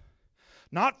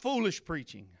 not foolish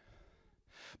preaching,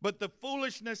 but the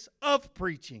foolishness of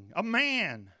preaching. A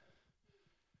man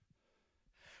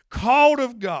called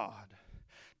of God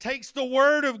takes the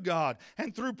word of God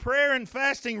and through prayer and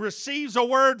fasting receives a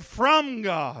word from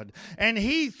God, and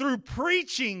he through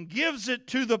preaching gives it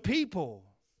to the people.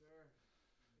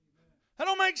 That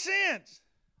don't make sense.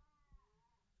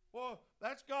 Well,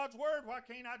 that's God's word. Why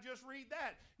can't I just read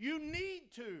that? You need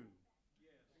to.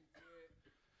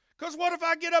 Because what if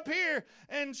I get up here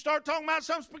and start talking about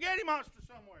some spaghetti monster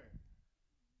somewhere?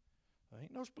 There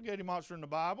ain't no spaghetti monster in the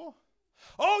Bible.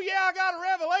 Oh, yeah, I got a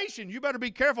revelation. You better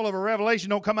be careful of a revelation.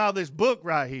 Don't come out of this book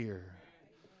right here.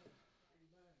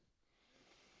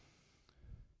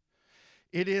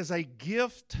 It is a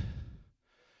gift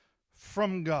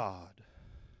from God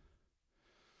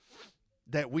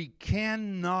that we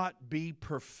cannot be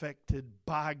perfected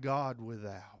by God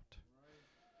without.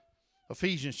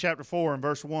 Ephesians chapter 4 and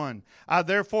verse 1. I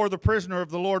therefore, the prisoner of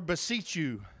the Lord, beseech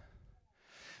you,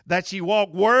 that ye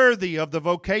walk worthy of the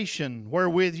vocation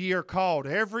wherewith ye are called.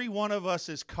 Every one of us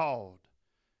is called.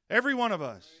 Every one of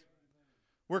us.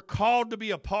 We're called to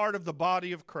be a part of the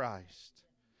body of Christ.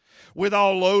 With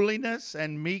all lowliness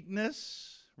and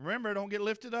meekness. Remember, don't get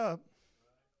lifted up.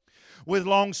 With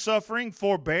long suffering,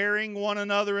 forbearing one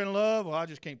another in love. Well, I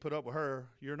just can't put up with her.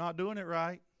 You're not doing it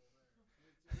right.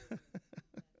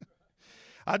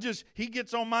 He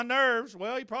gets on my nerves.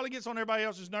 Well, he probably gets on everybody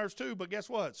else's nerves too, but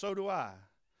guess what? So do I.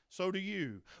 So do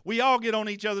you. We all get on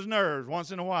each other's nerves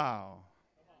once in a while.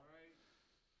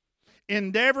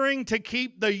 Endeavoring to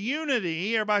keep the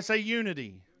unity, everybody say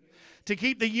unity. To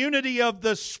keep the unity of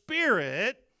the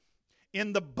Spirit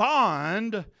in the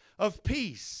bond of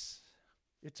peace.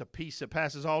 It's a peace that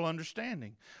passes all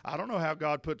understanding. I don't know how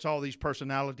God puts all these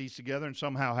personalities together and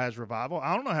somehow has revival.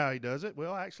 I don't know how He does it.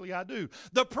 Well, actually, I do.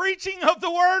 The preaching of the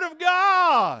Word of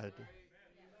God.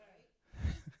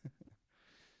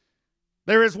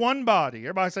 There is one body.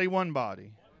 Everybody say one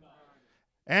body.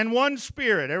 And one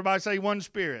Spirit. Everybody say one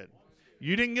Spirit.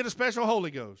 You didn't get a special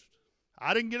Holy Ghost.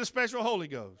 I didn't get a special Holy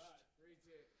Ghost.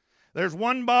 There's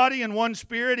one body and one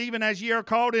Spirit, even as ye are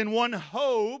called in one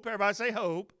hope. Everybody say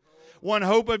hope. One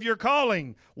hope of your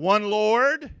calling. One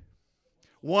Lord,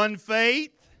 one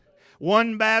faith,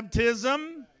 one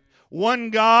baptism, one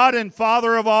God and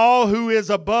Father of all, who is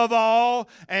above all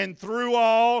and through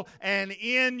all and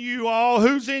in you all.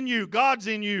 Who's in you? God's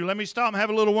in you. Let me stop and have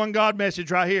a little one God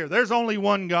message right here. There's only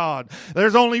one God.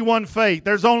 There's only one faith.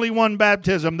 There's only one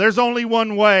baptism. There's only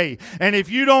one way. And if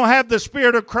you don't have the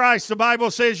Spirit of Christ, the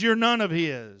Bible says you're none of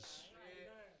His.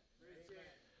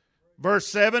 Verse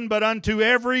 7, but unto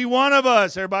every one of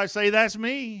us, everybody say that's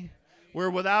me.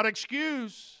 We're without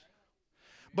excuse.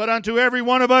 But unto every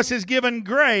one of us is given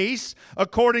grace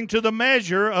according to the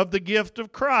measure of the gift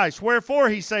of Christ. Wherefore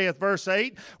he saith, verse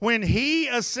 8, when He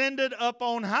ascended up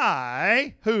on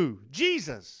high, who?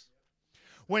 Jesus.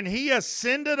 When He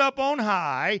ascended up on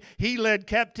high, He led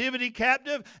captivity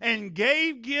captive and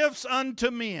gave gifts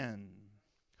unto men.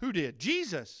 Who did?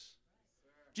 Jesus.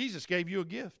 Jesus gave you a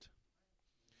gift.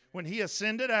 When He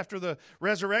ascended after the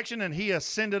resurrection and He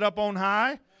ascended up on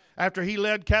high, after He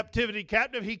led captivity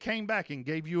captive, He came back and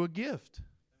gave you a gift.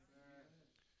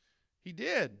 He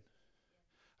did.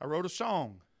 I wrote a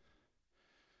song.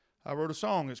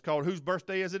 It's called Whose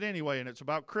Birthday Is It Anyway? And it's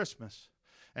about Christmas.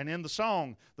 And in the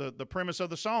song, the premise of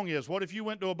the song is, what if you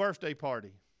went to a birthday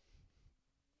party?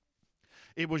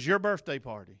 It was your birthday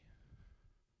party.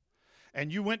 And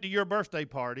you went to your birthday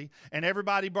party, and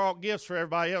everybody brought gifts for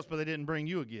everybody else, but they didn't bring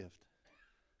you a gift.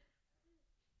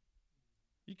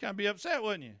 You'd kind of be upset,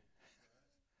 wouldn't you?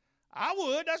 I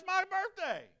would. That's my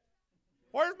birthday.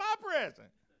 Where's my present?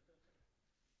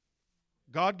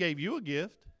 God gave you a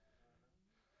gift.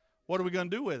 What are we going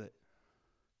to do with it?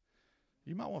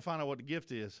 You might want to find out what the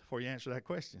gift is before you answer that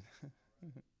question.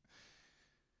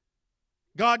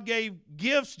 God gave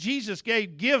gifts. Jesus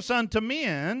gave gifts unto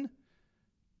men.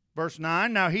 Verse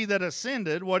 9, now He that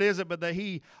ascended, what is it but that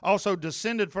He also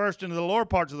descended first into the lower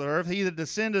parts of the earth? He that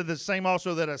descended, the same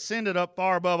also that ascended up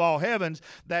far above all heavens,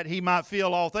 that He might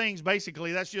fill all things.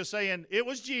 Basically, that's just saying it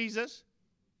was Jesus.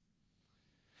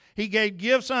 He gave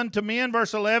gifts unto men,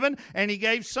 verse 11, and He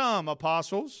gave some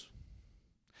apostles,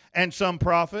 and some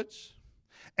prophets,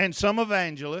 and some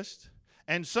evangelists,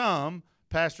 and some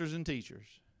pastors and teachers.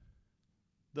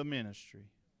 The ministry.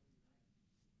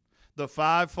 The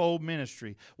fivefold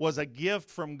ministry was a gift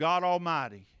from God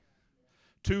Almighty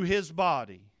to His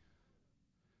body.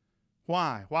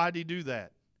 Why? Why did He do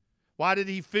that? Why did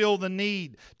He feel the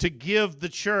need to give the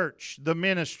church the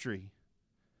ministry?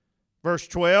 Verse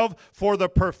 12, for the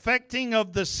perfecting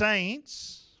of the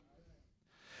saints,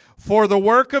 for the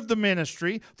work of the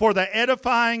ministry, for the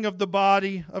edifying of the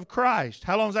body of Christ.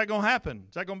 How long is that going to happen?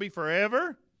 Is that going to be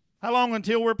forever? How long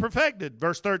until we're perfected?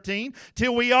 Verse 13,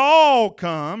 till we all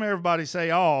come, everybody say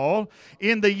all,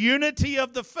 in the unity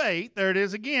of the faith, there it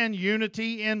is again,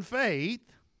 unity in faith,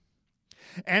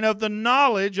 and of the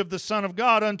knowledge of the Son of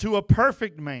God unto a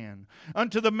perfect man,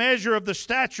 unto the measure of the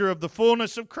stature of the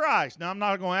fullness of Christ. Now, I'm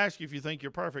not going to ask you if you think you're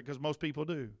perfect, because most people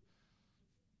do,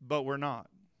 but we're not.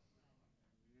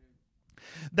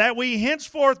 That we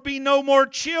henceforth be no more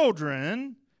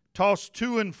children, tossed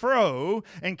to and fro,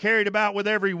 and carried about with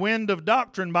every wind of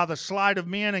doctrine by the sleight of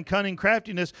men and cunning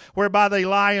craftiness, whereby they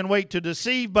lie in wait to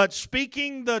deceive, but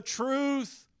speaking the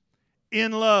truth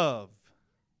in love.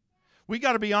 We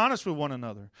got to be honest with one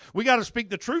another. We got to speak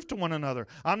the truth to one another.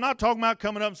 I'm not talking about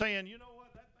coming up and saying, you know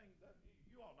what, that thing,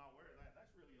 you ought not wear that. That's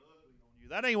really ugly on you.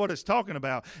 That ain't what it's talking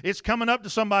about. It's coming up to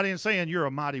somebody and saying, you're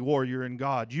a mighty warrior in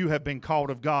God. You have been called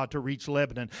of God to reach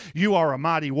Lebanon. You are a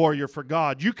mighty warrior for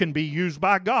God. You can be used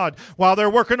by God. While they're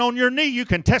working on your knee, you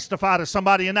can testify to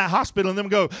somebody in that hospital and them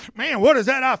go, man, what is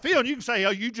that I feel? And you can say,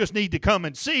 oh, you just need to come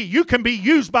and see. You can be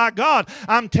used by God.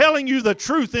 I'm telling you the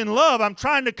truth in love. I'm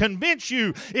trying to convince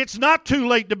you it's not too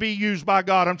late to be used by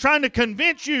God. I'm trying to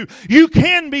convince you you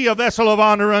can be a vessel of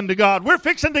honor unto God. We're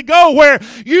fixing to go where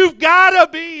you've got to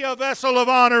be a vessel of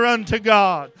honor unto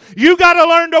God. You got to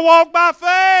learn to walk by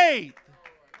faith.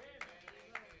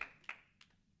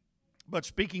 but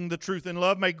speaking the truth in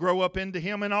love may grow up into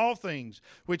him in all things,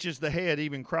 which is the head,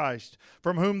 even Christ,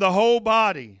 from whom the whole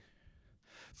body,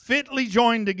 fitly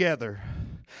joined together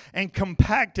and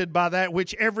compacted by that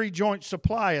which every joint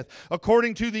supplieth,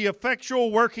 according to the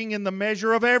effectual working in the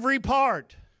measure of every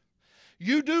part.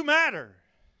 You do matter.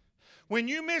 When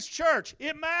you miss church,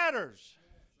 it matters.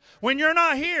 When you're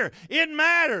not here, it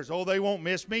matters. Oh, they won't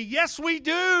miss me. Yes, we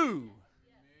do.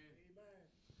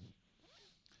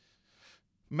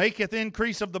 Maketh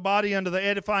increase of the body unto the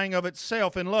edifying of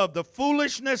itself in love. The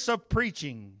foolishness of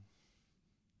preaching.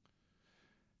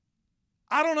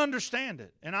 I don't understand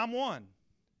it, and I'm one.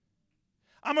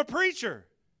 I'm a preacher,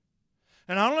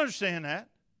 and I don't understand that.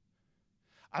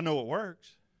 I know it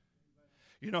works.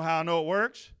 You know how I know it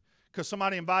works? Because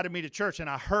somebody invited me to church, and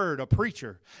I heard a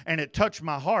preacher, and it touched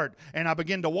my heart, and I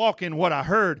began to walk in what I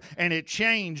heard, and it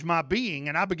changed my being,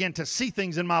 and I began to see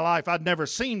things in my life I'd never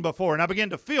seen before, and I began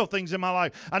to feel things in my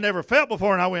life I never felt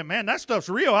before, and I went, man, that stuff's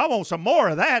real. I want some more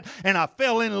of that, and I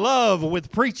fell in love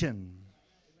with preaching.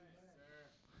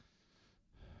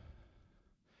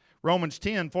 Romans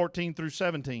 10, 14 through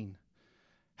 17.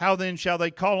 How then shall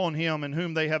they call on him in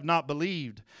whom they have not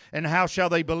believed? And how shall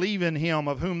they believe in him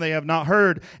of whom they have not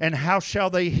heard? And how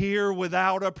shall they hear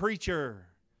without a preacher?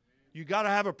 You got to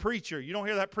have a preacher. You don't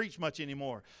hear that preached much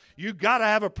anymore. You got to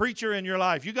have a preacher in your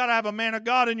life. You got to have a man of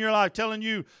God in your life telling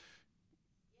you.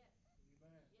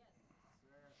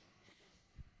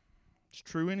 It's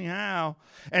true anyhow.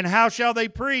 And how shall they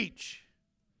preach?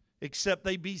 Except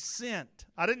they be sent.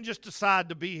 I didn't just decide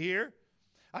to be here.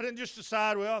 I didn't just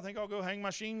decide, well, I think I'll go hang my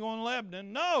shingle in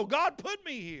Lebanon. No, God put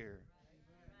me here.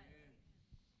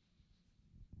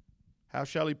 How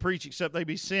shall he preach except they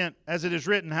be sent? As it is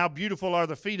written, how beautiful are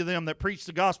the feet of them that preach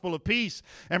the gospel of peace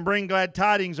and bring glad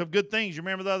tidings of good things. You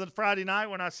remember the other Friday night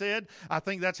when I said, I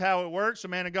think that's how it works. The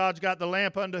man of God's got the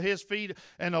lamp under his feet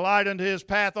and the light under his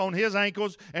path on his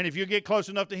ankles. And if you get close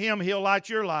enough to him, he'll light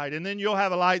your light. And then you'll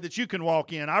have a light that you can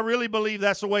walk in. I really believe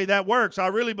that's the way that works. I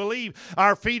really believe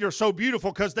our feet are so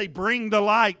beautiful because they bring the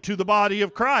light to the body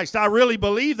of Christ. I really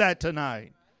believe that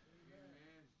tonight.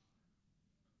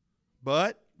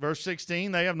 But verse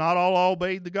 16, they have not all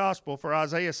obeyed the gospel. For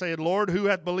Isaiah said, Lord, who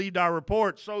hath believed our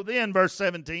report? So then, verse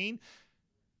 17,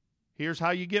 here's how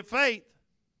you get faith.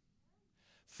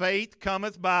 Faith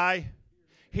cometh by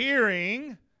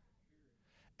hearing,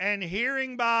 and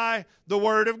hearing by the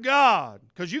word of God.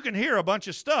 Because you can hear a bunch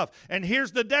of stuff. And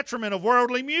here's the detriment of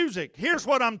worldly music. Here's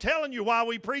what I'm telling you why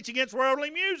we preach against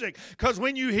worldly music. Because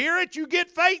when you hear it, you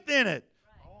get faith in it.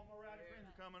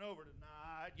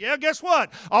 Yeah, guess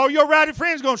what? All your rowdy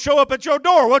friends going to show up at your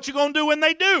door. What you going to do when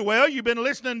they do? Well, you've been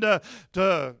listening to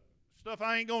stuff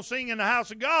I ain't going to sing in the house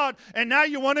of God, and now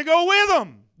you want to go with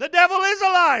them. The devil is a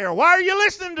liar. Why are you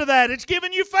listening to that? It's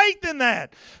giving you faith in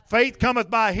that. Faith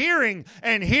cometh by hearing,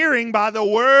 and hearing by the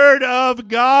word of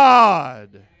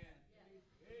God.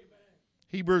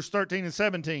 Hebrews 13 and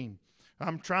 17.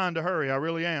 I'm trying to hurry, I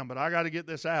really am, but I got to get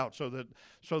this out so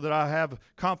that I have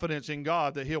confidence in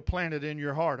God that He'll plant it in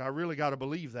your heart. I really got to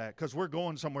believe that because we're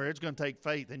going somewhere. It's going to take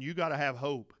faith, and you got to have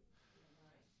hope.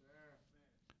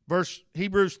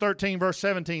 Hebrews 13, verse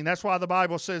 17. That's why the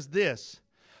Bible says this.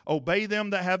 Obey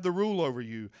them that have the rule over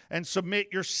you, and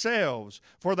submit yourselves,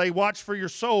 for they watch for your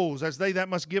souls, as they that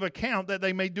must give account, that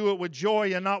they may do it with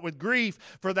joy and not with grief,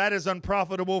 for that is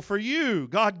unprofitable for you.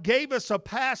 God gave us a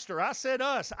pastor. I said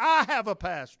us. I have a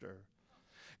pastor.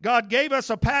 God gave us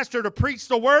a pastor to preach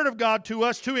the word of God to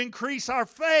us to increase our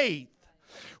faith,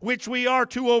 which we are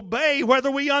to obey whether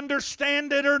we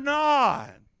understand it or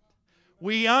not.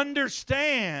 We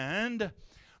understand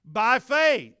by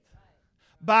faith.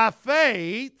 By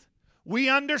faith, we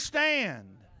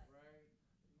understand.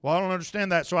 Well, I don't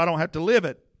understand that, so I don't have to live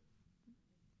it.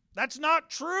 That's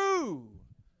not true.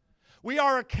 We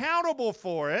are accountable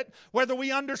for it, whether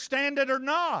we understand it or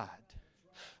not.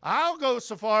 I'll go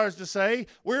so far as to say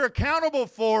we're accountable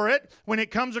for it when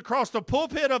it comes across the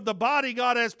pulpit of the body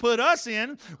God has put us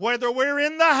in, whether we're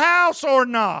in the house or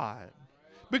not.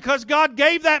 Because God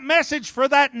gave that message for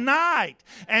that night.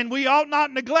 And we ought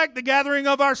not neglect the gathering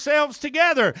of ourselves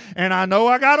together. And I know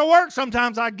I got to work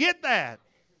sometimes. I get that.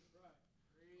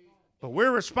 But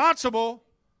we're responsible.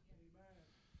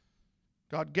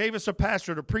 God gave us a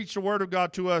pastor to preach the word of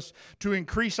God to us to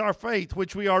increase our faith,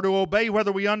 which we are to obey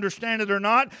whether we understand it or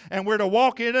not. And we're to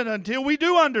walk in it until we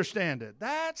do understand it.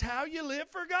 That's how you live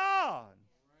for God.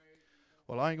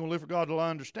 Well, I ain't going to live for God till I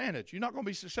understand it. You're not going to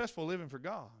be successful living for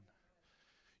God.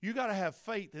 You got to have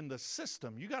faith in the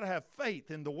system. You got to have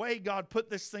faith in the way God put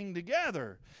this thing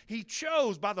together. He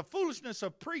chose, by the foolishness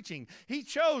of preaching, He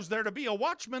chose there to be a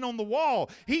watchman on the wall.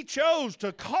 He chose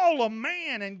to call a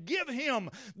man and give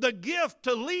him the gift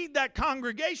to lead that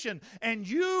congregation. And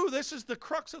you, this is the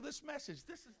crux of this message.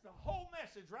 This is the whole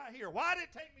message right here. Why did it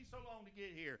take me so long to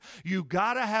get here? You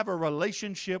got to have a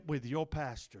relationship with your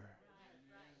pastor.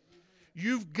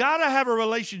 You've got to have a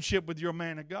relationship with your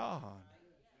man of God.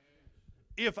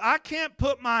 If I can't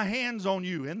put my hands on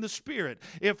you in the Spirit,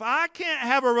 if I can't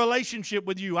have a relationship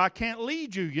with you, I can't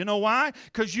lead you. You know why?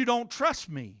 Because you don't trust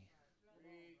me.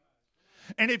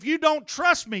 And if you don't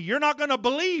trust me, you're not going to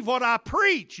believe what I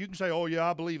preach. You can say, oh yeah,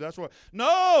 I believe that's what.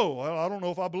 No, well, I don't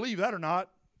know if I believe that or not.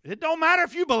 It don't matter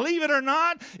if you believe it or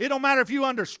not. It don't matter if you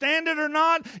understand it or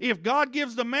not. If God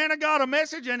gives the man of God a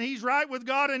message and he's right with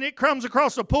God and it comes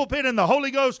across the pulpit and the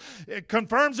Holy Ghost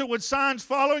confirms it with signs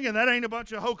following, and that ain't a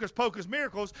bunch of hocus pocus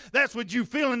miracles. That's with you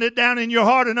feeling it down in your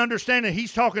heart and understanding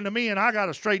He's talking to me and I got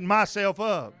to straighten myself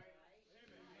up.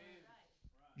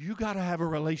 You got to have a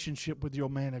relationship with your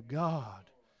man of God.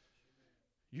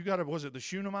 You got to, was it the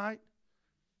Shunammite?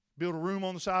 Build a room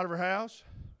on the side of her house.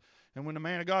 And when the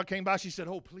man of God came by, she said,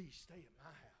 oh, please stay at my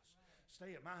house.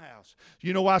 Stay at my house.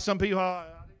 You know why some people, I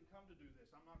didn't come to do this.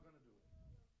 I'm not going to do it.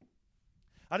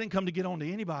 I didn't come to get on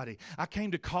to anybody. I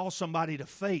came to call somebody to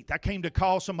faith. I came to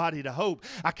call somebody to hope.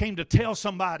 I came to tell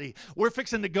somebody, we're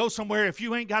fixing to go somewhere. If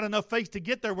you ain't got enough faith to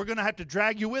get there, we're going to have to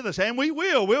drag you with us. And we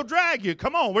will. We'll drag you.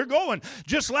 Come on, we're going.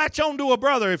 Just latch on to a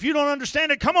brother. If you don't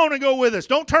understand it, come on and go with us.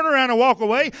 Don't turn around and walk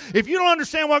away. If you don't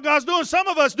understand what God's doing, some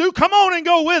of us do, come on and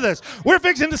go with us. We're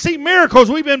fixing to see miracles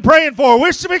we've been praying for.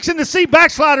 We're fixing to see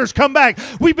backsliders come back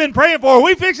we've been praying for.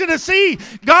 We're fixing to see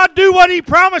God do what He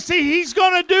promised He's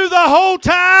going to do the whole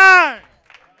time.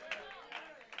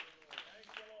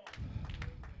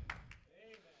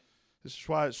 This is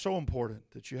why it's so important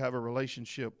that you have a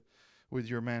relationship with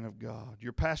your man of God.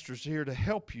 Your pastor's here to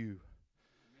help you.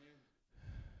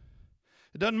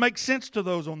 It doesn't make sense to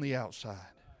those on the outside.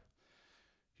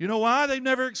 You know why? They've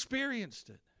never experienced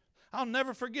it. I'll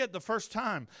never forget the first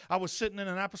time I was sitting in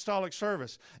an apostolic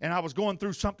service and I was going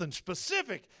through something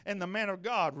specific and the man of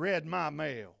God read my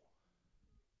mail.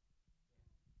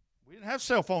 We didn't have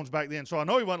cell phones back then, so I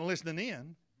know he wasn't listening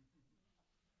in.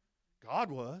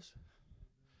 God was.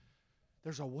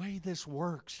 There's a way this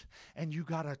works, and you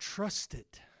got to trust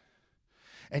it.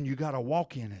 And you got to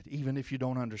walk in it, even if you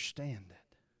don't understand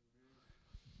it.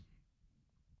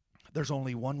 There's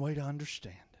only one way to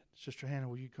understand it. Sister Hannah,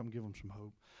 will you come give them some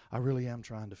hope? I really am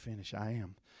trying to finish. I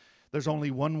am. There's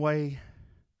only one way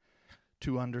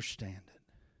to understand it.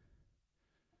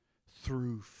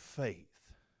 Through faith.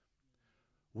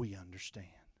 We understand.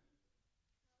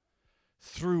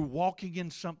 Through walking in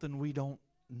something we don't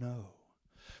know.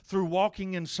 Through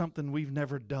walking in something we've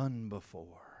never done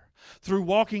before. Through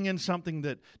walking in something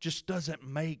that just doesn't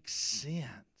make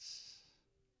sense.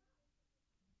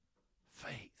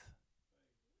 Faith.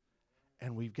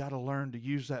 And we've got to learn to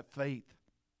use that faith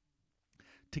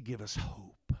to give us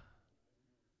hope.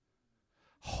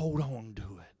 Hold on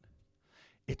to it.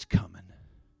 It's coming.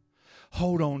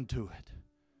 Hold on to it.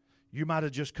 You might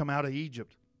have just come out of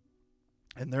Egypt,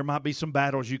 and there might be some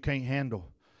battles you can't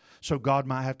handle. So God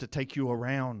might have to take you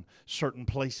around certain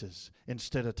places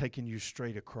instead of taking you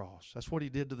straight across. That's what He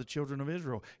did to the children of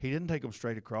Israel. He didn't take them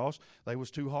straight across. They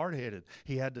was too hard-headed.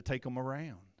 He had to take them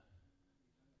around.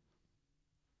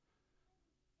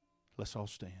 Let's all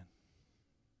stand.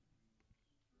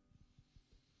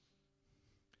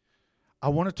 I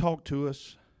want to talk to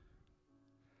us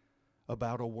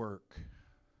about a work.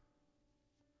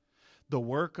 The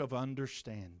work of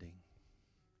understanding.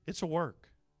 It's a work.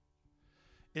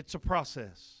 It's a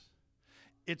process.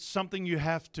 It's something you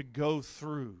have to go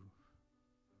through.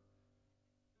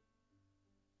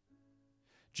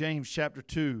 James chapter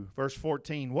 2, verse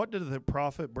 14. What doth it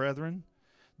profit, brethren,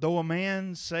 though a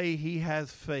man say he hath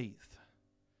faith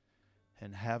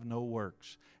and have no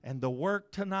works? And the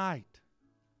work tonight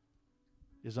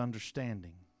is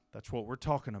understanding. That's what we're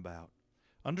talking about.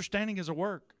 Understanding is a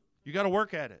work. You got to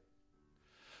work at it.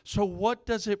 So what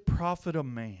does it profit a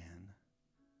man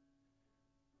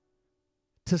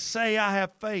to say I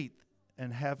have faith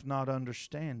and have not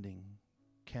understanding?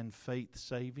 Can faith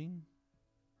save him?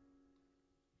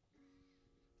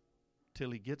 Till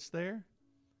he gets there?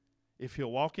 If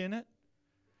he'll walk in it?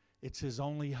 It's his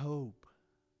only hope.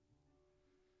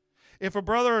 If a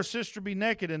brother or sister be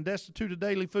naked and destitute of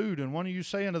daily food, and one of you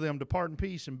say unto them, depart in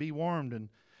peace and be warmed and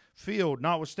filled,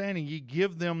 notwithstanding ye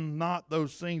give them not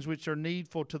those things which are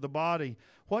needful to the body,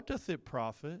 what doth it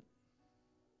profit?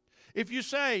 If you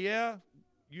say, yeah,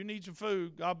 You need some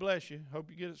food. God bless you. Hope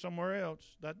you get it somewhere else.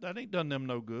 That ain't done them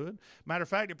no good. Matter of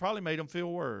fact, it probably made them feel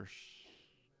worse.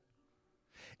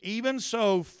 Even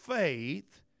so,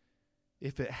 faith,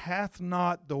 if it hath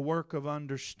not the work of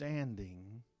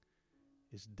understanding,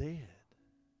 is dead.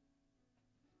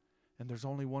 And there's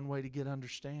only one way to get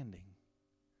understanding,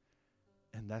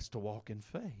 and that's to walk in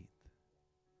faith.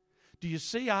 Do you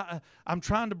see? I'm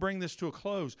trying to bring this to a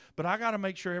close, but I got to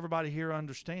make sure everybody here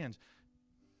understands.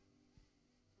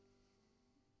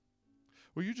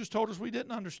 Well, you just told us we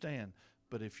didn't understand.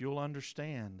 But if you'll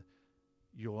understand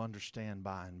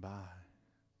by and by.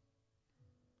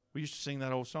 We used to sing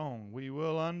that old song, we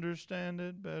will understand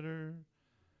it better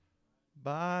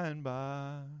by and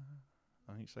by.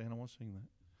 I ain't saying I want to sing that.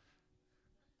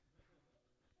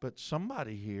 But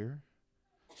somebody here,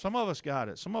 some of us got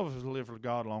it. Some of us have lived for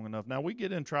God long enough. Now, we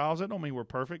get in trials. That don't mean we're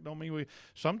perfect. Don't mean we.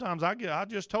 Sometimes I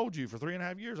just told you for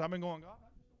 3.5 years, I've been going, God.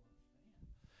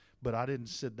 But I didn't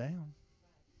sit down.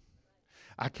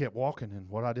 I kept walking in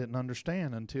what I didn't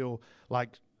understand until,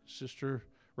 like Sister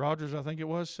Rogers, I think it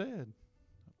was, said,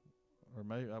 or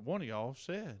maybe one of y'all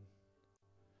said,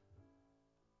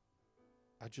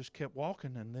 I just kept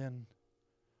walking, and then,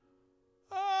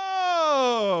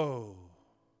 oh,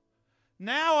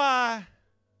 now I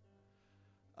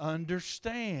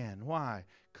understand. Why?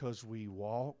 Because we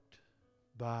walked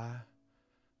by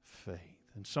faith.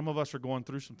 And some of us are going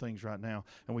through some things right now,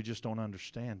 and we just don't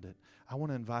understand it. I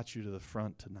want to invite you to the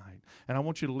front tonight. And I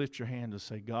want you to lift your hand and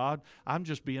say, God, I'm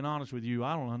just being honest with you.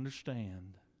 I don't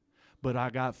understand. But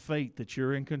I got faith that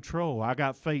you're in control. I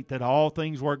got faith that all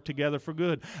things work together for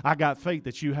good. I got faith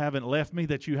that you haven't left me,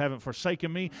 that you haven't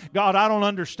forsaken me. God, I don't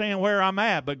understand where I'm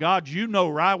at, but God, you know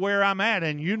right where I'm at,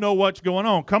 and you know what's going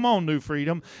on. Come on, New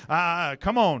Freedom.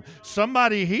 Come on.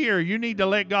 Somebody here, you need to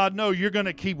let God know you're going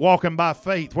to keep walking by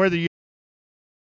faith, whether you